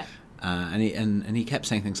 Yeah. And he kept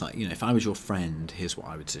saying things like, if I was your friend, here's what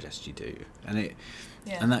I would suggest you do.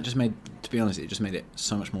 And that just made, to be honest, it just made it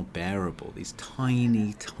so much more bearable. These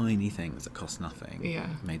tiny, tiny things that cost nothing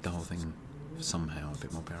made the whole thing somehow a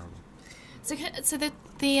bit more bearable. So the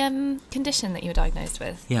condition that you were diagnosed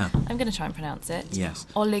with, I'm going to try and pronounce it. Yes.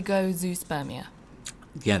 Oligozoospermia.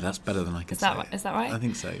 Yeah, that's better than I can say. Is that right? I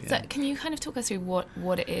think so, yeah. So can you kind of talk us through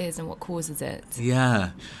what it is and what causes it?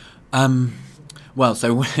 Yeah. Well,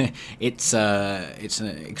 so it's an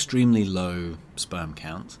extremely low sperm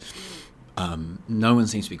count. No one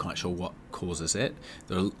seems to be quite sure what causes it.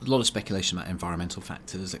 There are a lot of speculation about environmental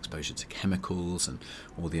factors, exposure to chemicals, and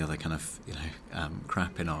all the other kind of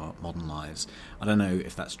crap in our modern lives. I don't know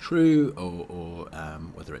if that's true or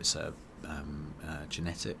whether it's a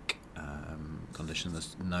genetic condition.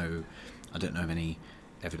 I don't know of any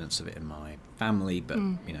evidence of it in my family, but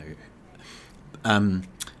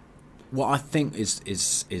what I think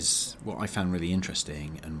is what I found really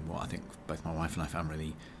interesting, and what I think both my wife and I found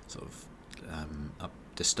really sort of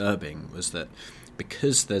disturbing, was that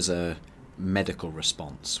because there's a medical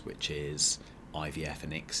response which is IVF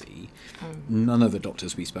and ICSI, none of the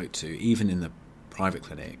doctors we spoke to, even in the private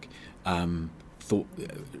clinic,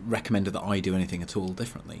 recommended that I do anything at all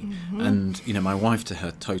differently. Mm-hmm. And, you know, my wife, to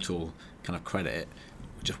her total kind of credit,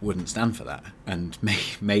 just wouldn't stand for that and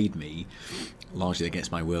made me, largely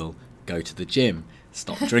against my will, go to the gym,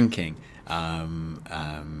 stop drinking,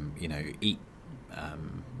 you know, eat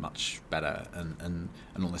much better and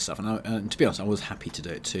all this stuff. And to be honest, I was happy to do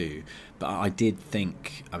it too, but I did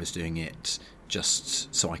think I was doing it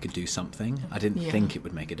just so I could do something. I didn't think it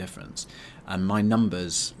would make a difference. And my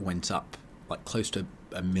numbers went up like close to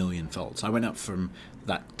 1 million fold. So I went up from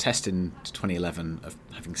that test in 2011 of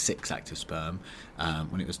having 6 active sperm.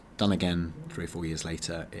 When it was done again 3 or 4 years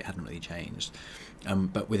later, it hadn't really changed.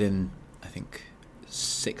 But within, I think,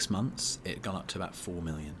 6 months, it had gone up to about 4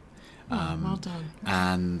 million. Well done.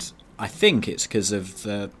 And I think it's because of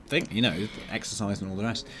the thing, you know, exercise and all the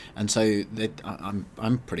rest. And so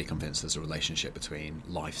I'm pretty convinced there's a relationship between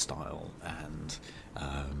lifestyle and,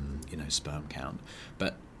 you know, sperm count.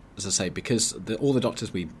 But as I say, because all the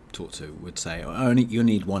doctors we talked to would say, you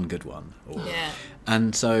need one good one.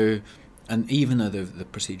 And so, and even though the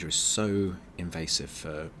procedure is so invasive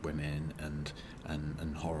for women and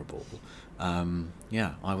horrible,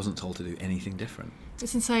 I wasn't told to do anything different.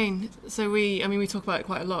 It's insane. So we talk about it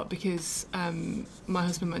quite a lot because my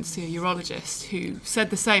husband went to see a urologist who said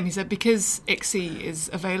the same. He said because ICSI is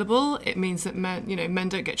available, it means that men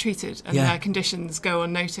don't get treated and their conditions go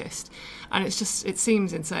unnoticed. And it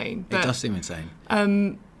seems insane. It does seem insane.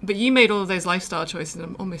 But you made all of those lifestyle choices, and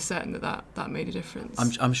I'm almost certain that made a difference.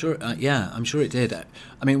 I'm sure. I'm sure it did. I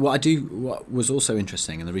mean, what was also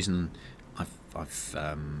interesting, and the reason I've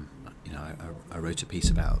I wrote a piece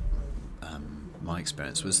about my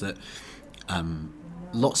experience was that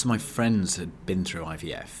lots of my friends had been through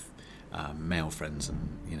IVF, male friends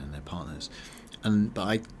and their partners, but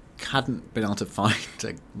I hadn't been able to find,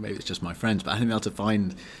 maybe it's just my friends, but I hadn't been able to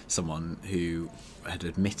find someone who had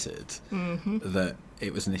admitted that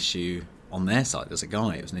it was an issue on their side. As a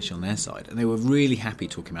guy, it was an issue on their side, and they were really happy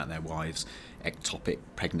talking about their wives' ectopic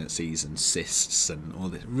pregnancies and cysts and all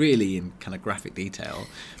this, really in kind of graphic detail.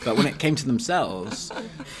 But when it came to themselves,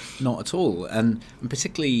 not at all. And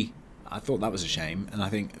particularly, I thought that was a shame. And I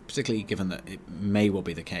think particularly given that it may well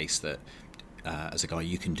be the case that as a guy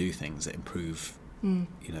you can do things that improve,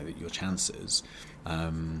 your chances.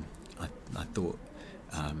 I thought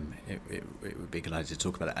it would be a good idea to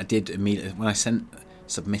talk about it. I did immediately when I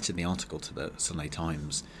submitted the article to the Sunday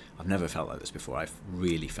Times. I've never felt like this before. I've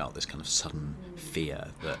really felt this kind of sudden fear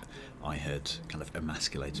that I had kind of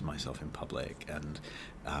emasculated myself in public, and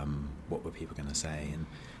what were people going to say? And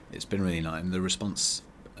it's been really nice. And the response,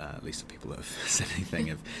 at least the people that have said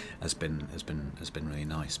anything, has been really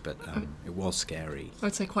nice. But it was scary. I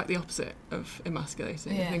would say quite the opposite of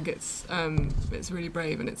emasculating. Yeah. I think it's really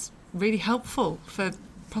brave, and it's really helpful for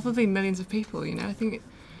probably millions of people. I think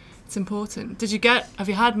it's important. Have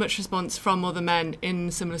you had much response from other men in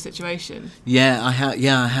a similar situation? Yeah, I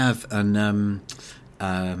have, and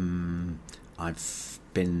I've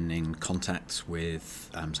been in contact with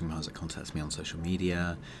some guys that contact me on social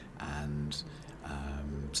media, and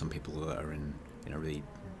some people that are in a really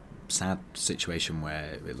sad situation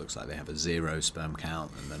where it looks like they have a 0 sperm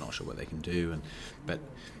count and they're not sure what they can do. But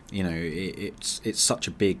it's such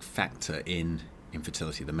a big factor in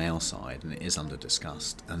infertility, the male side, and it is under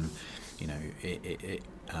discussed. And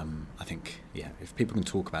I think if people can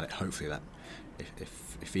talk about it, hopefully that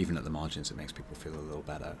if even at the margins it makes people feel a little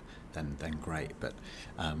better, then great. But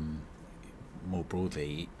more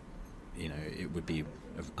broadly, it would be,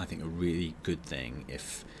 I think, a really good thing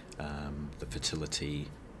if the fertility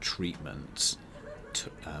treatment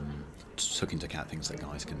took into account things that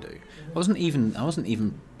guys can do. I wasn't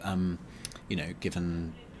even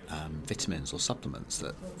given vitamins or supplements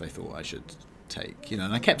that they thought I should take, and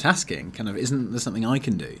I kept asking, kind of, isn't there something I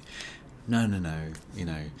can do? No, none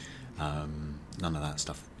of that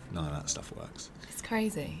stuff works. It's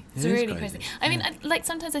crazy. It's really crazy. I mean,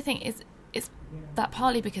 sometimes I think it's that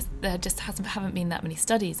partly because there just haven't been that many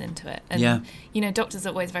studies into it, and doctors are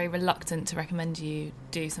always very reluctant to recommend you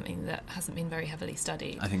do something that hasn't been very heavily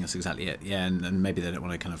studied. I think that's exactly it. Yeah, and maybe they don't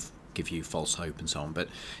want to kind of give you false hope and so on, but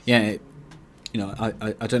I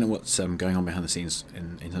don't know what's going on behind the scenes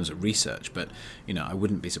in terms of research, but I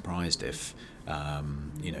wouldn't be surprised if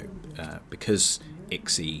because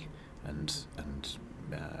ICSI and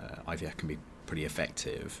IVF can be pretty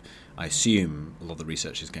effective, I assume a lot of the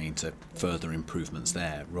research is going to further improvements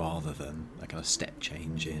there rather than a kind of step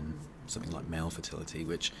change in something like male fertility,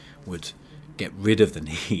 which would get rid of the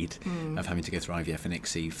need of having to go through IVF and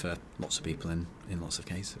ICSI for lots of people in lots of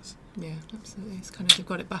cases. Yeah, absolutely. It's kind of, they've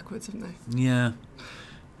got it backwards, haven't they? Yeah.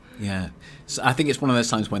 Yeah, so I think it's one of those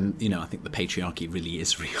times when, you know, I think the patriarchy really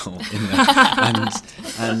is real in there,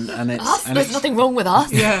 and there's nothing wrong with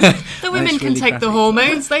us. Yeah, the women can really take the graphic.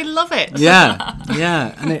 hormones; they love it.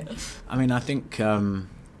 Yeah, and I think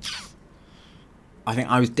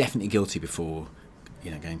I was definitely guilty before,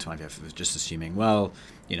 you know, going to IVF. It was just assuming, well,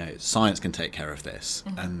 you know, science can take care of this,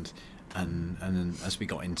 and then as we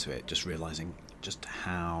got into it, just realising just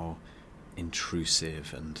how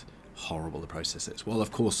intrusive and horrible the process is. Well,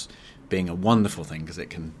 of course, being a wonderful thing because it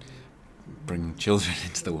can bring children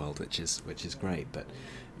into the world, which is great. But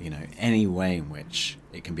you know, any way in which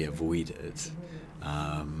it can be avoided, you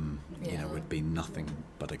know, would be nothing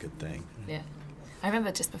but a good thing. Yeah, I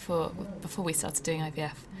remember just before we started doing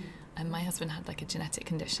IVF, and my husband had like a genetic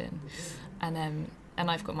condition, and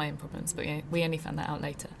I've got my own problems, but we only found that out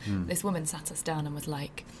later. This woman sat us down and was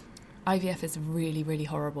like, IVF is really, really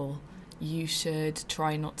horrible. You should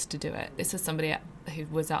try not to do it. This was somebody who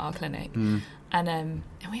was at our clinic. And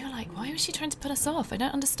we were like, why was she trying to put us off? I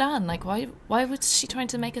don't understand. Like, why was she trying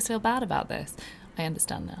to make us feel bad about this? I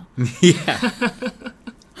understand now. Yeah.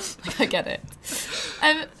 I get it.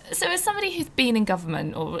 So as somebody who's been in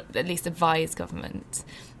government, or at least advised government,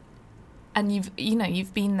 and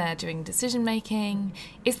you've been there during decision making,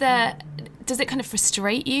 does it kind of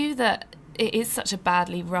frustrate you that it is such a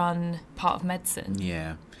badly run part of medicine?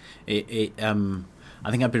 Yeah.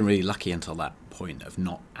 I think I've been really lucky until that point of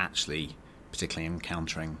not actually particularly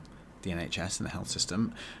encountering the NHS and the health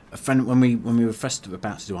system. A friend, when we were first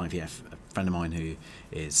about to do IVF, a friend of mine who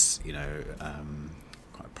is, you know,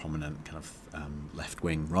 quite a prominent kind of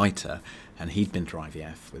left-wing writer, and he'd been through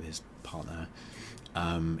IVF with his partner.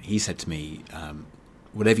 He said to me,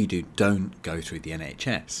 "Whatever you do, don't go through the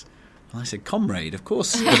NHS." And I said, "Comrade, of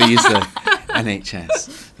course, you've got to use the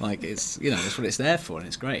NHS. Like, it's, you know, that's what it's there for, and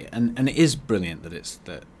it's great. And it is brilliant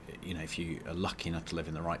that you know, if you are lucky enough to live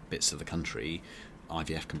in the right bits of the country,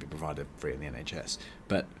 IVF can be provided free in the NHS.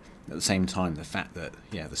 But at the same time, the fact that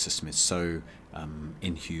the system is so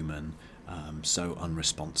inhuman, so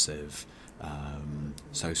unresponsive,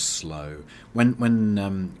 so slow.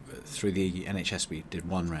 When through the NHS we did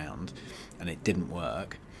one round, and it didn't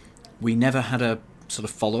work, we never had a sort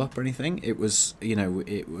of follow-up or anything. It was, you know,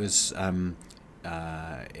 it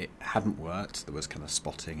hadn't worked. There was kind of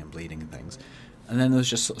spotting and bleeding and things, and then there was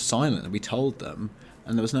just sort of silent, and we told them,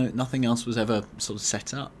 and there was nothing else was ever sort of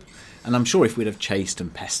set up. And I'm sure if we'd have chased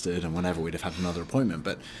and pestered and whatever, we'd have had another appointment,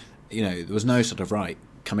 but you know, there was no sort of, right,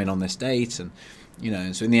 come in on this date, and you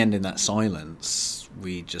know, so in the end, in that silence,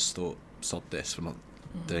 we just thought, sod this, we're not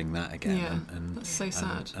doing that again. And that's so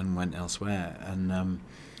sad. And went elsewhere. And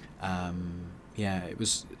it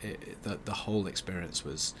was the whole experience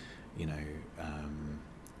was, you know,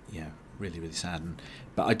 really, really sad.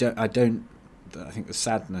 But I think the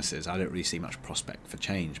sadness is I don't really see much prospect for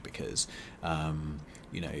change because,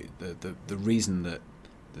 you know, the reason that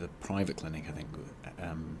the private clinic, I think,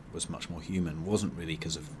 was much more human wasn't really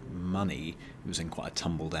because of money. It was in quite a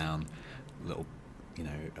tumble-down little, you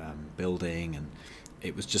know, building, and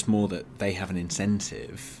it was just more that they have an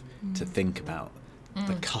incentive to think about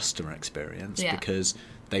the customer experience because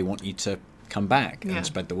they want you to come back and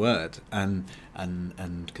spread the word, and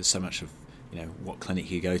because so much of, you know, what clinic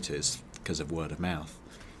you go to is because of word of mouth.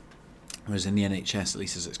 Whereas in the NHS, at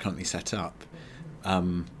least as it's currently set up,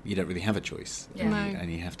 you don't really have a choice, and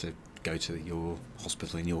you have to go to your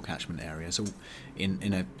hospital in your catchment area. So,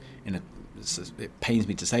 it pains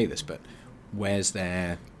me to say this, but where's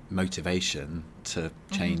their motivation to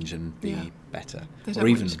change and be better? They don't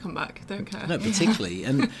want you to come back. Don't care. No, particularly,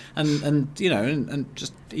 and you know, and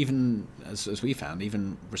just even as we found,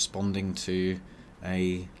 even responding to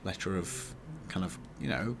a letter of kind of, you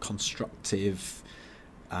know, constructive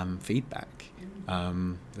feedback, they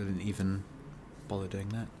didn't even bother doing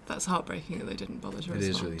that. That's heartbreaking that they didn't bother to respond. It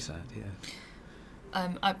is really sad,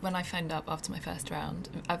 when I phoned up after my first round,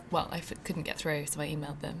 I couldn't get through, so I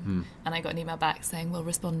emailed them, and I got an email back saying, "We'll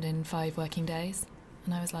respond in 5 working days,"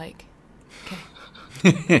 and I was like,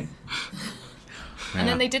 "Okay." And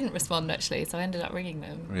then they didn't respond actually, so I ended up ringing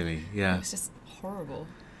them. Really, yeah. It was just horrible.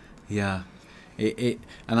 Yeah.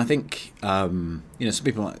 And I think, you know, some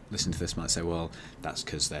people might listen to this might say, well, that's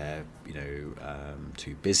because they're, you know,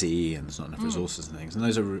 too busy and there's not enough resources and things. And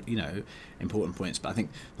those are, you know, important points. But I think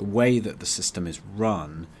the way that the system is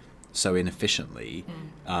run so inefficiently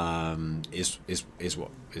is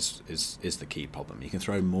what is the key problem. You can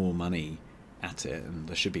throw more money at it, and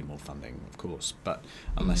there should be more funding, of course. But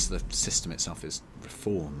unless the system itself is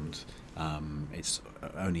reformed, it's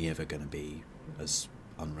only ever going to be as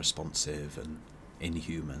unresponsive and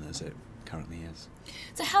inhuman as it currently is.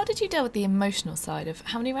 So how did you deal with the emotional side of,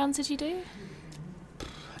 how many rounds did you do?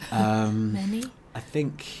 Many? I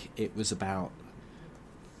think it was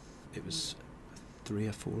 3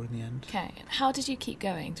 or 4 in the end. Okay, and how did you keep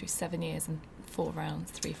going through 7 years and 4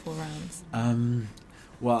 rounds?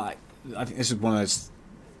 Well, I think this is one of those,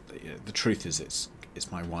 the truth is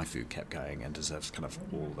it's my wife who kept going and deserves kind of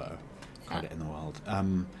all the credit in the world.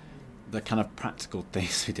 The kind of practical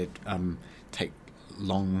things we did take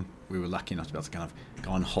long. We were lucky enough to be able to kind of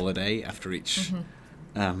go on holiday after each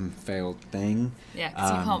failed thing. Yeah,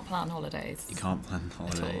 because you can't plan holidays. You can't plan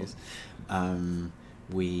holidays.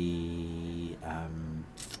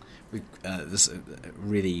 There's a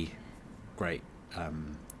really great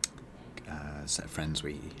set of friends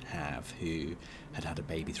we have who had a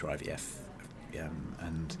baby through IVF,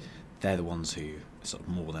 and they're the ones who sort of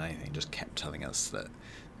more than anything just kept telling us that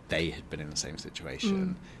they had been in the same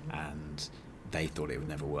situation and they thought it would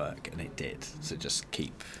never work, and it did. So just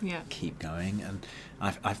keep going. And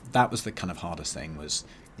that was the kind of hardest thing, was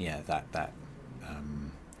that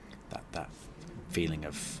feeling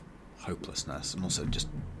of hopelessness, and also just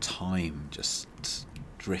time just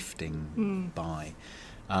drifting by.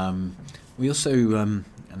 We also, and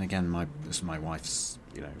again, this is my wife's,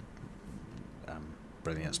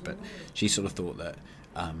 brilliance, but she sort of thought that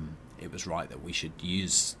it was right that we should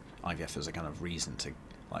use IVF as a kind of reason to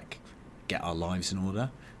get our lives in order,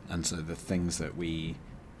 and so the things that we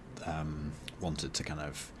wanted to kind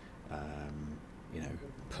of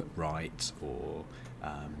put right or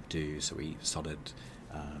do. So we started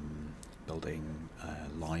building a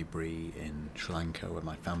library in Sri Lanka, where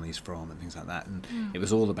my family's from, and things like that. And it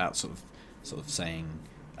was all about sort of saying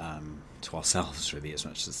to ourselves, really, as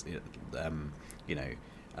much as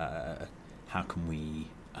how can we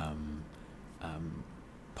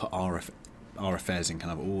put our affairs in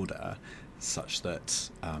kind of order, such that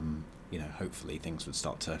hopefully things would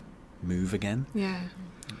start to move again. Yeah.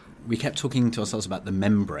 We kept talking to ourselves about the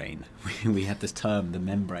membrane. We had this term, the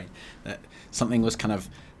membrane, that something was kind of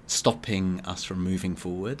stopping us from moving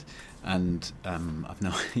forward. And I've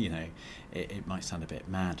no, it might sound a bit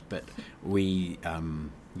mad, but we,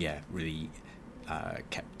 really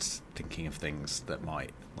kept thinking of things that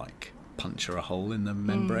might puncture a hole in the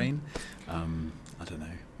membrane. I don't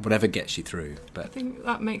know, whatever gets you through. But I think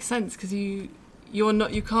that makes sense, because you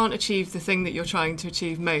can't achieve the thing that you're trying to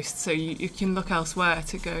achieve most, so you can look elsewhere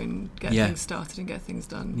to go and get things started and get things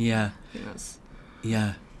done. Yeah, I think that's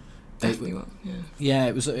definitely what.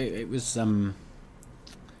 It was. I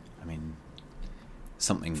mean,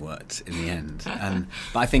 something worked in the end,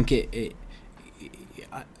 but I think I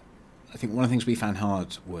think one of the things we found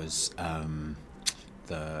hard was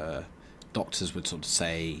the doctors would sort of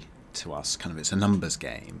say to us, kind of, it's a numbers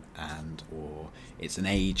game, or it's an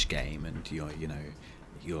age game, and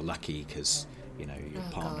you're lucky because your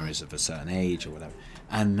partner is of a certain age or whatever,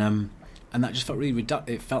 and that just felt really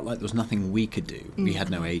it felt like there was nothing we could do. We had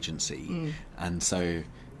no agency, and so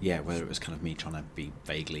whether it was kind of me trying to be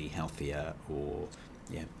vaguely healthier, or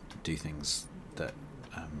do things that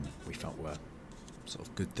we felt were sort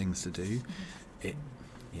of good things to do, it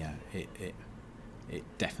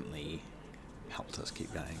definitely helped us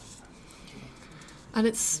keep going. And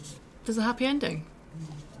there's a happy ending.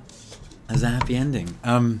 There's a happy ending.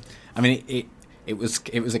 I mean, it was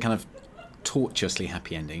a kind of tortuously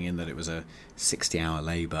happy ending, in that it was a 60-hour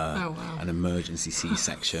labour, an emergency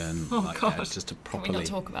C-section. God. Just to properly. Can we not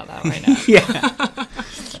talk about that right now? Yeah.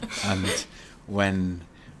 And when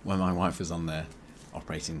my wife was on the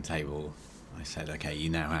operating table, I said, "Okay,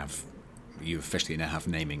 you officially now have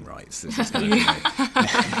naming rights. This is going to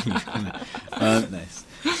you've kind of earned this."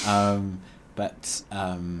 But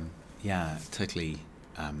totally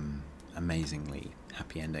amazingly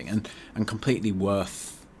happy ending, and completely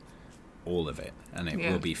worth all of it, and it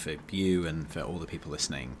will be for you and for all the people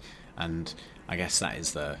listening. And I guess that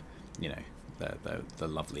is the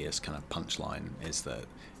loveliest kind of punchline, is that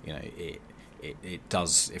it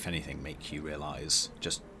does, if anything, make you realise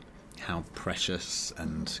just how precious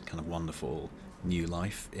and kind of wonderful new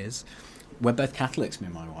life is. We're both Catholics, me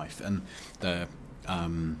and my wife, and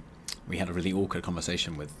we had a really awkward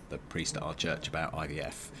conversation with the priest at our church about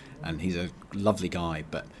IVF, and he's a lovely guy,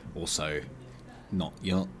 but also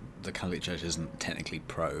the Catholic Church isn't technically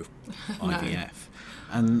pro IVF.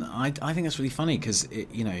 And I think that's really funny, because I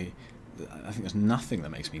think there's nothing that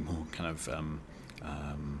makes me more kind of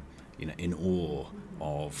in awe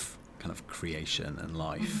of kind of creation and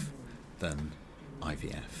life than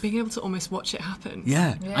IVF. Being able to almost watch it happen.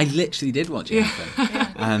 Yeah. I literally did watch it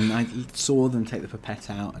happen. And I saw them take the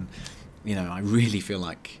pipette out, and I really feel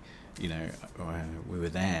like, we were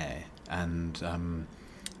there, and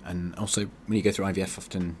also when you go through IVF,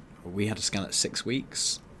 often we had a scan at 6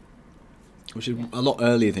 weeks, which is a lot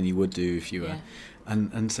earlier than you would do if you were,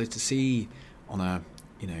 and so to see on a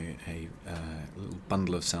little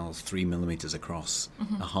bundle of cells 3 millimeters across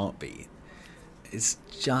a heartbeat is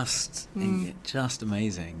just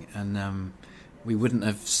amazing, and we wouldn't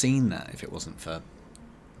have seen that if it wasn't for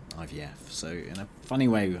IVF. So in a funny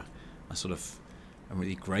way, I'm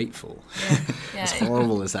really grateful. As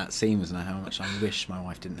horrible as that seems, and how much I wish my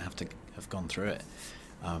wife didn't have to have gone through it,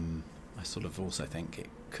 I sort of also think it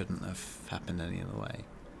couldn't have happened any other way.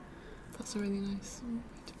 That's a really nice way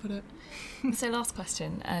to put it. So last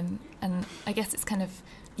question, and I guess it's kind of,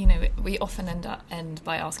 we often end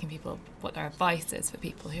by asking people what their advice is for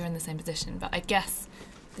people who are in the same position, but I guess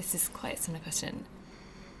this is quite a similar question,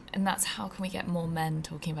 and that's how can we get more men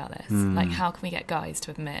talking about this? Like, how can we get guys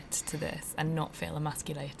to admit to this and not feel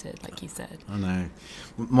emasculated, like you said? I know.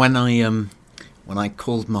 When I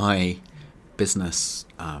called my business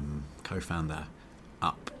co-founder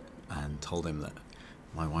up and told him that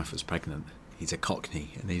my wife was pregnant, he's a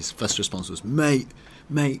Cockney, and his first response was, mate,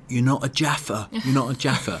 you're not a Jaffa,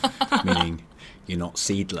 meaning you're not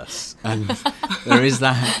seedless. And there is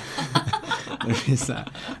that.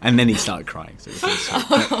 And then he started crying. So it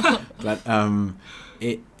was but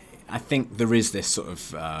I think there is this sort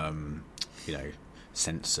of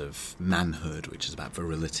sense of manhood, which is about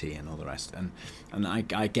virility and all the rest, and I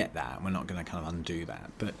get that. We're not going to kind of undo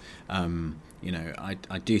that, but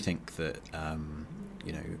I do think that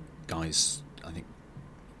guys, I think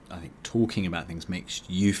talking about things makes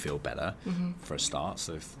you feel better for a start.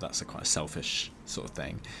 So if that's quite a selfish sort of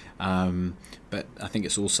thing, but I think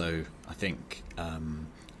it's also,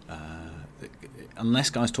 unless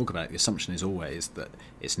guys talk about it, the assumption is always that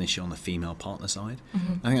it's an issue on the female partner side.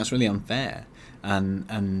 I think that's really unfair, and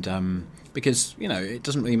because it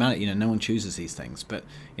doesn't really matter. No one chooses these things, but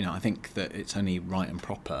I think that it's only right and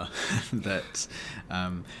proper that.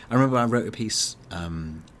 I remember I wrote a piece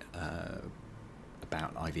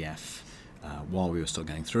about IVF while we were still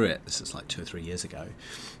going through it. This is like 2 or 3 years ago,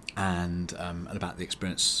 and about our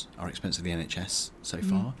experience of the NHS so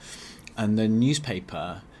far. And the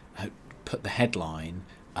newspaper had put the headline,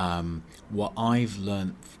 what I've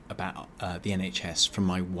learned about the NHS from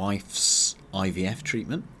my wife's IVF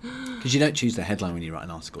treatment, because you don't choose the headline when you write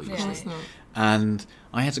an article usually. And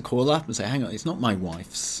I had to call up and say, hang on, it's not my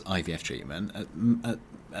wife's IVF treatment.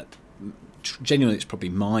 Genuinely, it's probably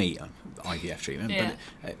my IVF treatment,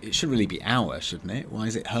 but it should really be ours, shouldn't it? Why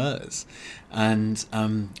is it hers? And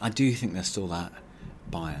I do think there's still that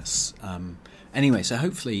bias. Anyway, so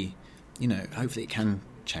hopefully it can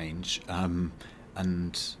change. And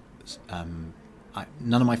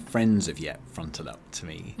none of my friends have yet fronted up to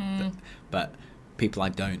me, but people I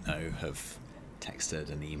don't know have texted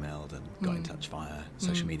and emailed and got in touch via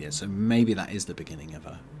social media. So maybe that is the beginning of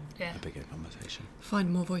a bigger conversation.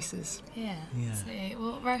 Find more voices. Yeah. So,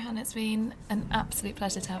 well, Rohan, it's been an absolute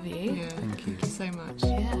pleasure to have you. Yeah. Thank you so much.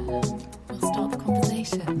 Yeah. We'll start the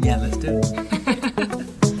conversation. Yeah, let's do it.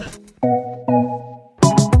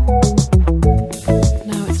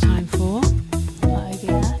 Now it's time for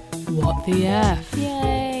What the F?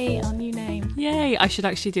 Yay, our new name. Yay. I should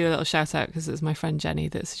actually do a little shout out because it was my friend Jenny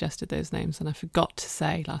that suggested those names, and I forgot to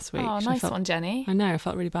say last week. Oh, nice one, Jenny. I know, I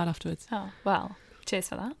felt really bad afterwards. Oh, well, cheers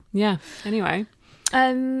for that. Yeah. Anyway.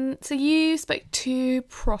 So you spoke to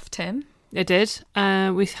Prof. Tim. I did.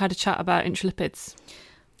 We had a chat about intralipids.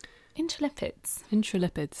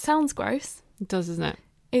 Intralipids. Sounds gross. It does, doesn't it?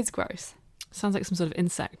 It's gross. Sounds like some sort of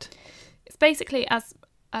insect. It's basically, as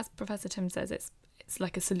Professor Tim says, it's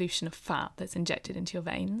like a solution of fat that's injected into your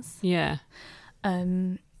veins. Yeah.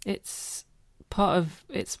 It's part of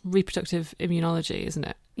its reproductive immunology, isn't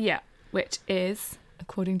it? Yeah, which is,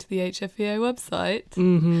 according to the HFEA website,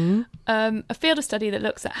 a field of study that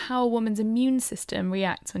looks at how a woman's immune system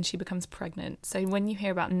reacts when she becomes pregnant. So when you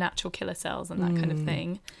hear about natural killer cells and that kind of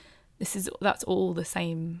thing, that's all the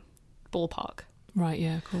same ballpark. Right,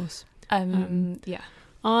 yeah, of course. Yeah.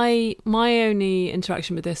 My only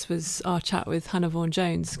interaction with this was our chat with Hannah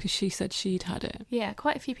Vaughan-Jones, because she said she'd had it. Yeah,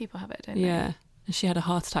 quite a few people have it, don't they? Yeah, and she had a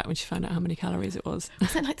heart attack when she found out how many calories it was.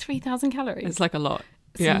 Was it like 3,000 calories? It's like a lot.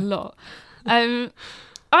 It's a lot. I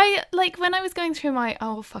when I was going through my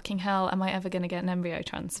fucking hell, am I ever going to get an embryo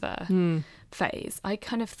transfer phase, I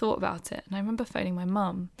kind of thought about it, and I remember phoning my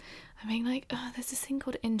mum and being like, oh, there's this thing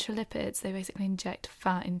called intralipids. They basically inject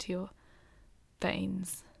fat into your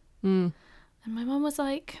veins. And my mum was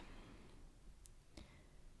like,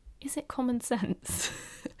 is it common sense?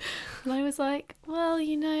 And I was like, well,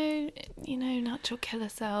 you know, natural killer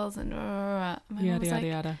cells and my mum was like,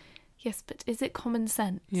 yada. yes, but is it common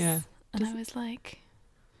sense? Yeah. And I was like,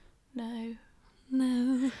 no.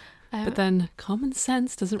 But then common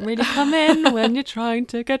sense doesn't really come in when you're trying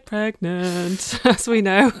to get pregnant, as we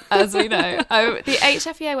know. The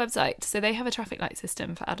HFEA website, so they have a traffic light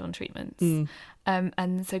system for add-on treatments.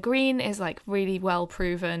 And so green is like really well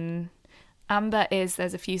proven. Amber is,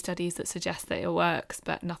 there's a few studies that suggest that it works,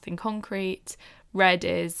 but nothing concrete. Red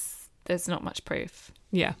is, there's not much proof.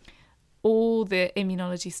 Yeah. All the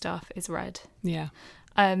immunology stuff is red. Yeah.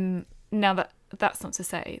 Now that's not to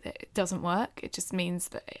say that it doesn't work. It just means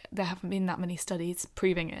that there haven't been that many studies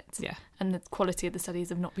proving it. Yeah. And the quality of the studies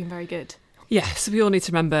have not been very good. Yeah, so we all need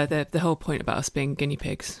to remember the whole point about us being guinea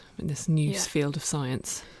pigs in this new field of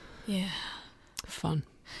science. Yeah. Fun.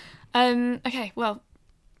 Okay, well,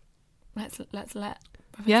 let's let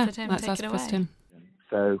Professor Tim take it away. Tim.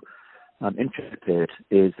 So, Intralipid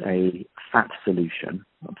is a fat solution.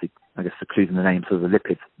 Obviously, I guess the clue's in the name, sort of the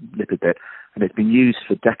lipid bit, and it's been used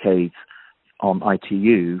for decades on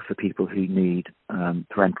ITU for people who need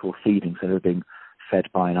parenteral feeding, so they're being fed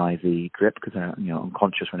by an IV drip because they're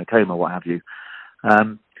unconscious or in a coma, what have you.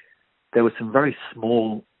 There were some very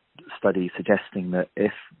small studies suggesting that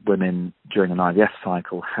if women during an IVF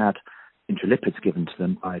cycle had intralipids given to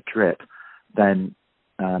them by a drip, then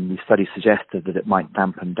these studies suggested that it might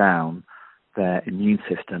dampen down their immune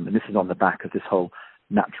system. And this is on the back of this whole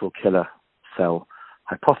natural killer cell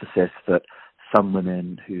hypothesis that some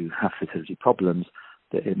women who have fertility problems,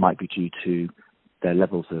 that it might be due to their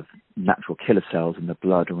levels of natural killer cells in the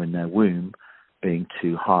blood or in their womb being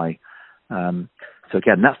too high. So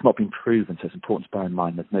again, that's not been proven, so it's important to bear in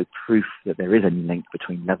mind there's no proof that there is any link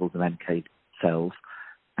between levels of NK cells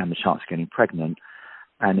and the chance of getting pregnant.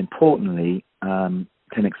 And importantly,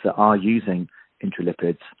 clinics that are using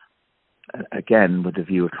intralipids, again, with the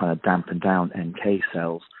view of trying to dampen down NK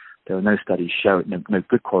cells, there are no studies no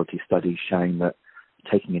good quality studies showing that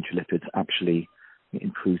taking intralipids actually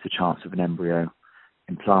improves the chance of an embryo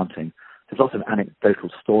implanting. There's lots of anecdotal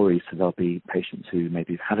stories, so there'll be patients who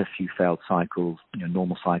maybe have had a few failed cycles,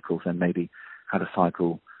 normal cycles, and maybe had a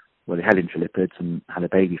cycle where they had intralipids and had a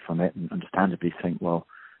baby from it, and understandably think, well,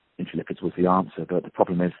 intralipids was the answer. But the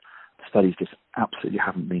problem is the studies just absolutely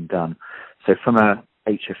haven't been done. So from a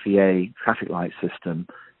HFEA traffic light system,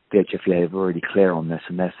 the HFEA are already clear on this,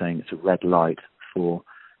 and they're saying it's a red light for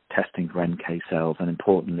testing for NK cells and,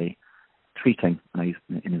 importantly, treating, and I use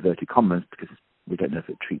in inverted commas because we don't know if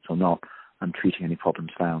it treats or not, and treating any problems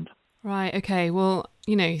found. Right, okay. Well,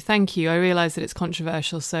 thank you. I realise that it's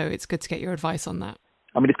controversial, so it's good to get your advice on that.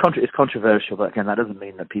 I mean, it's controversial, but again, that doesn't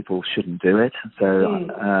mean that people shouldn't do it. So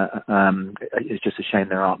it's just a shame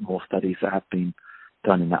there aren't more studies that have been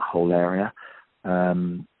done in that whole area.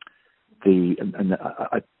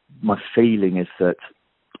 My feeling is that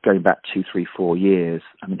going back 2, 3, 4 years,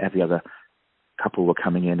 I mean, every other couple were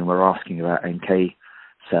coming in and were asking about NK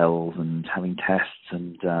cells and having tests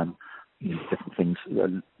and different things,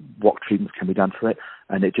 what treatments can be done for it,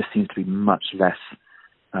 and it just seems to be much less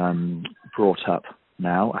brought up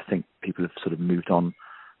now. I think people have sort of moved on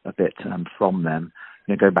a bit from them.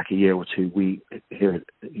 Going back a year or two, we here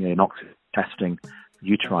in Oxford testing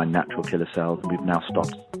uterine natural killer cells, and we've now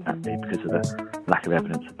stopped that because of the lack of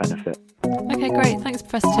evidence of benefit. Okay, great. Thanks,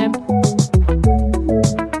 Professor Tim.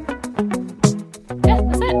 Yeah,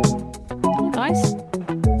 that's it. Well, guys,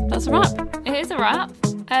 that's a wrap. It is a wrap.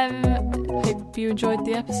 Hope you enjoyed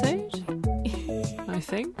the episode. I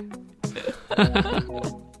think.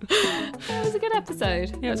 It was a good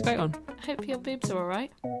episode. Yeah, it was a great one. I hope your boobs are all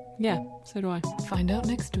right. Yeah, so do I. Find out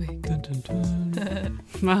next week. Dun, dun, dun.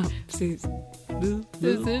 Wow. See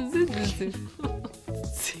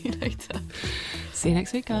you later. See you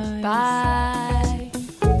next week, guys. Bye.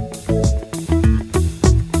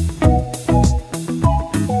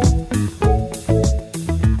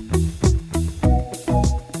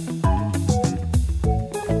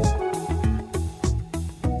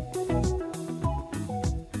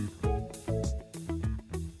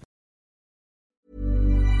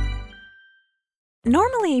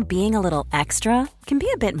 Normally, being a little extra can be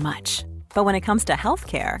a bit much, but when it comes to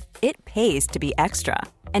healthcare, it pays to be extra.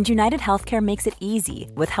 And United Healthcare makes it easy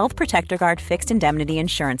with Health Protector Guard fixed indemnity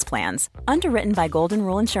insurance plans. Underwritten by Golden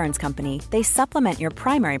Rule Insurance Company, they supplement your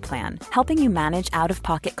primary plan, helping you manage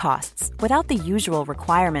out-of-pocket costs without the usual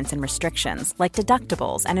requirements and restrictions like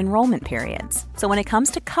deductibles and enrollment periods. So when it comes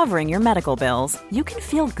to covering your medical bills, you can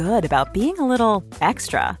feel good about being a little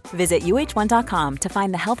extra. Visit uh1.com to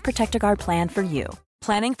find the Health Protector Guard plan for you.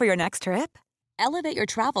 Planning for your next trip? Elevate your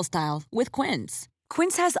travel style with Quince.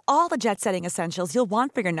 Quince has all the jet-setting essentials you'll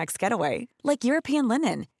want for your next getaway, like European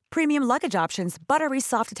linen, premium luggage options, buttery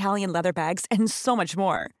soft Italian leather bags, and so much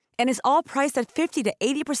more. And is all priced at 50 to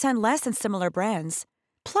 80% less than similar brands.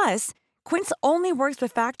 Plus, Quince only works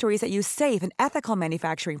with factories that use safe and ethical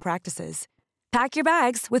manufacturing practices. Pack your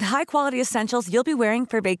bags with high-quality essentials you'll be wearing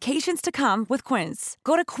for vacations to come with Quince.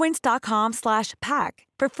 Go to quince.com/pack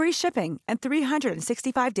for free shipping and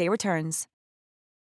 365-day returns.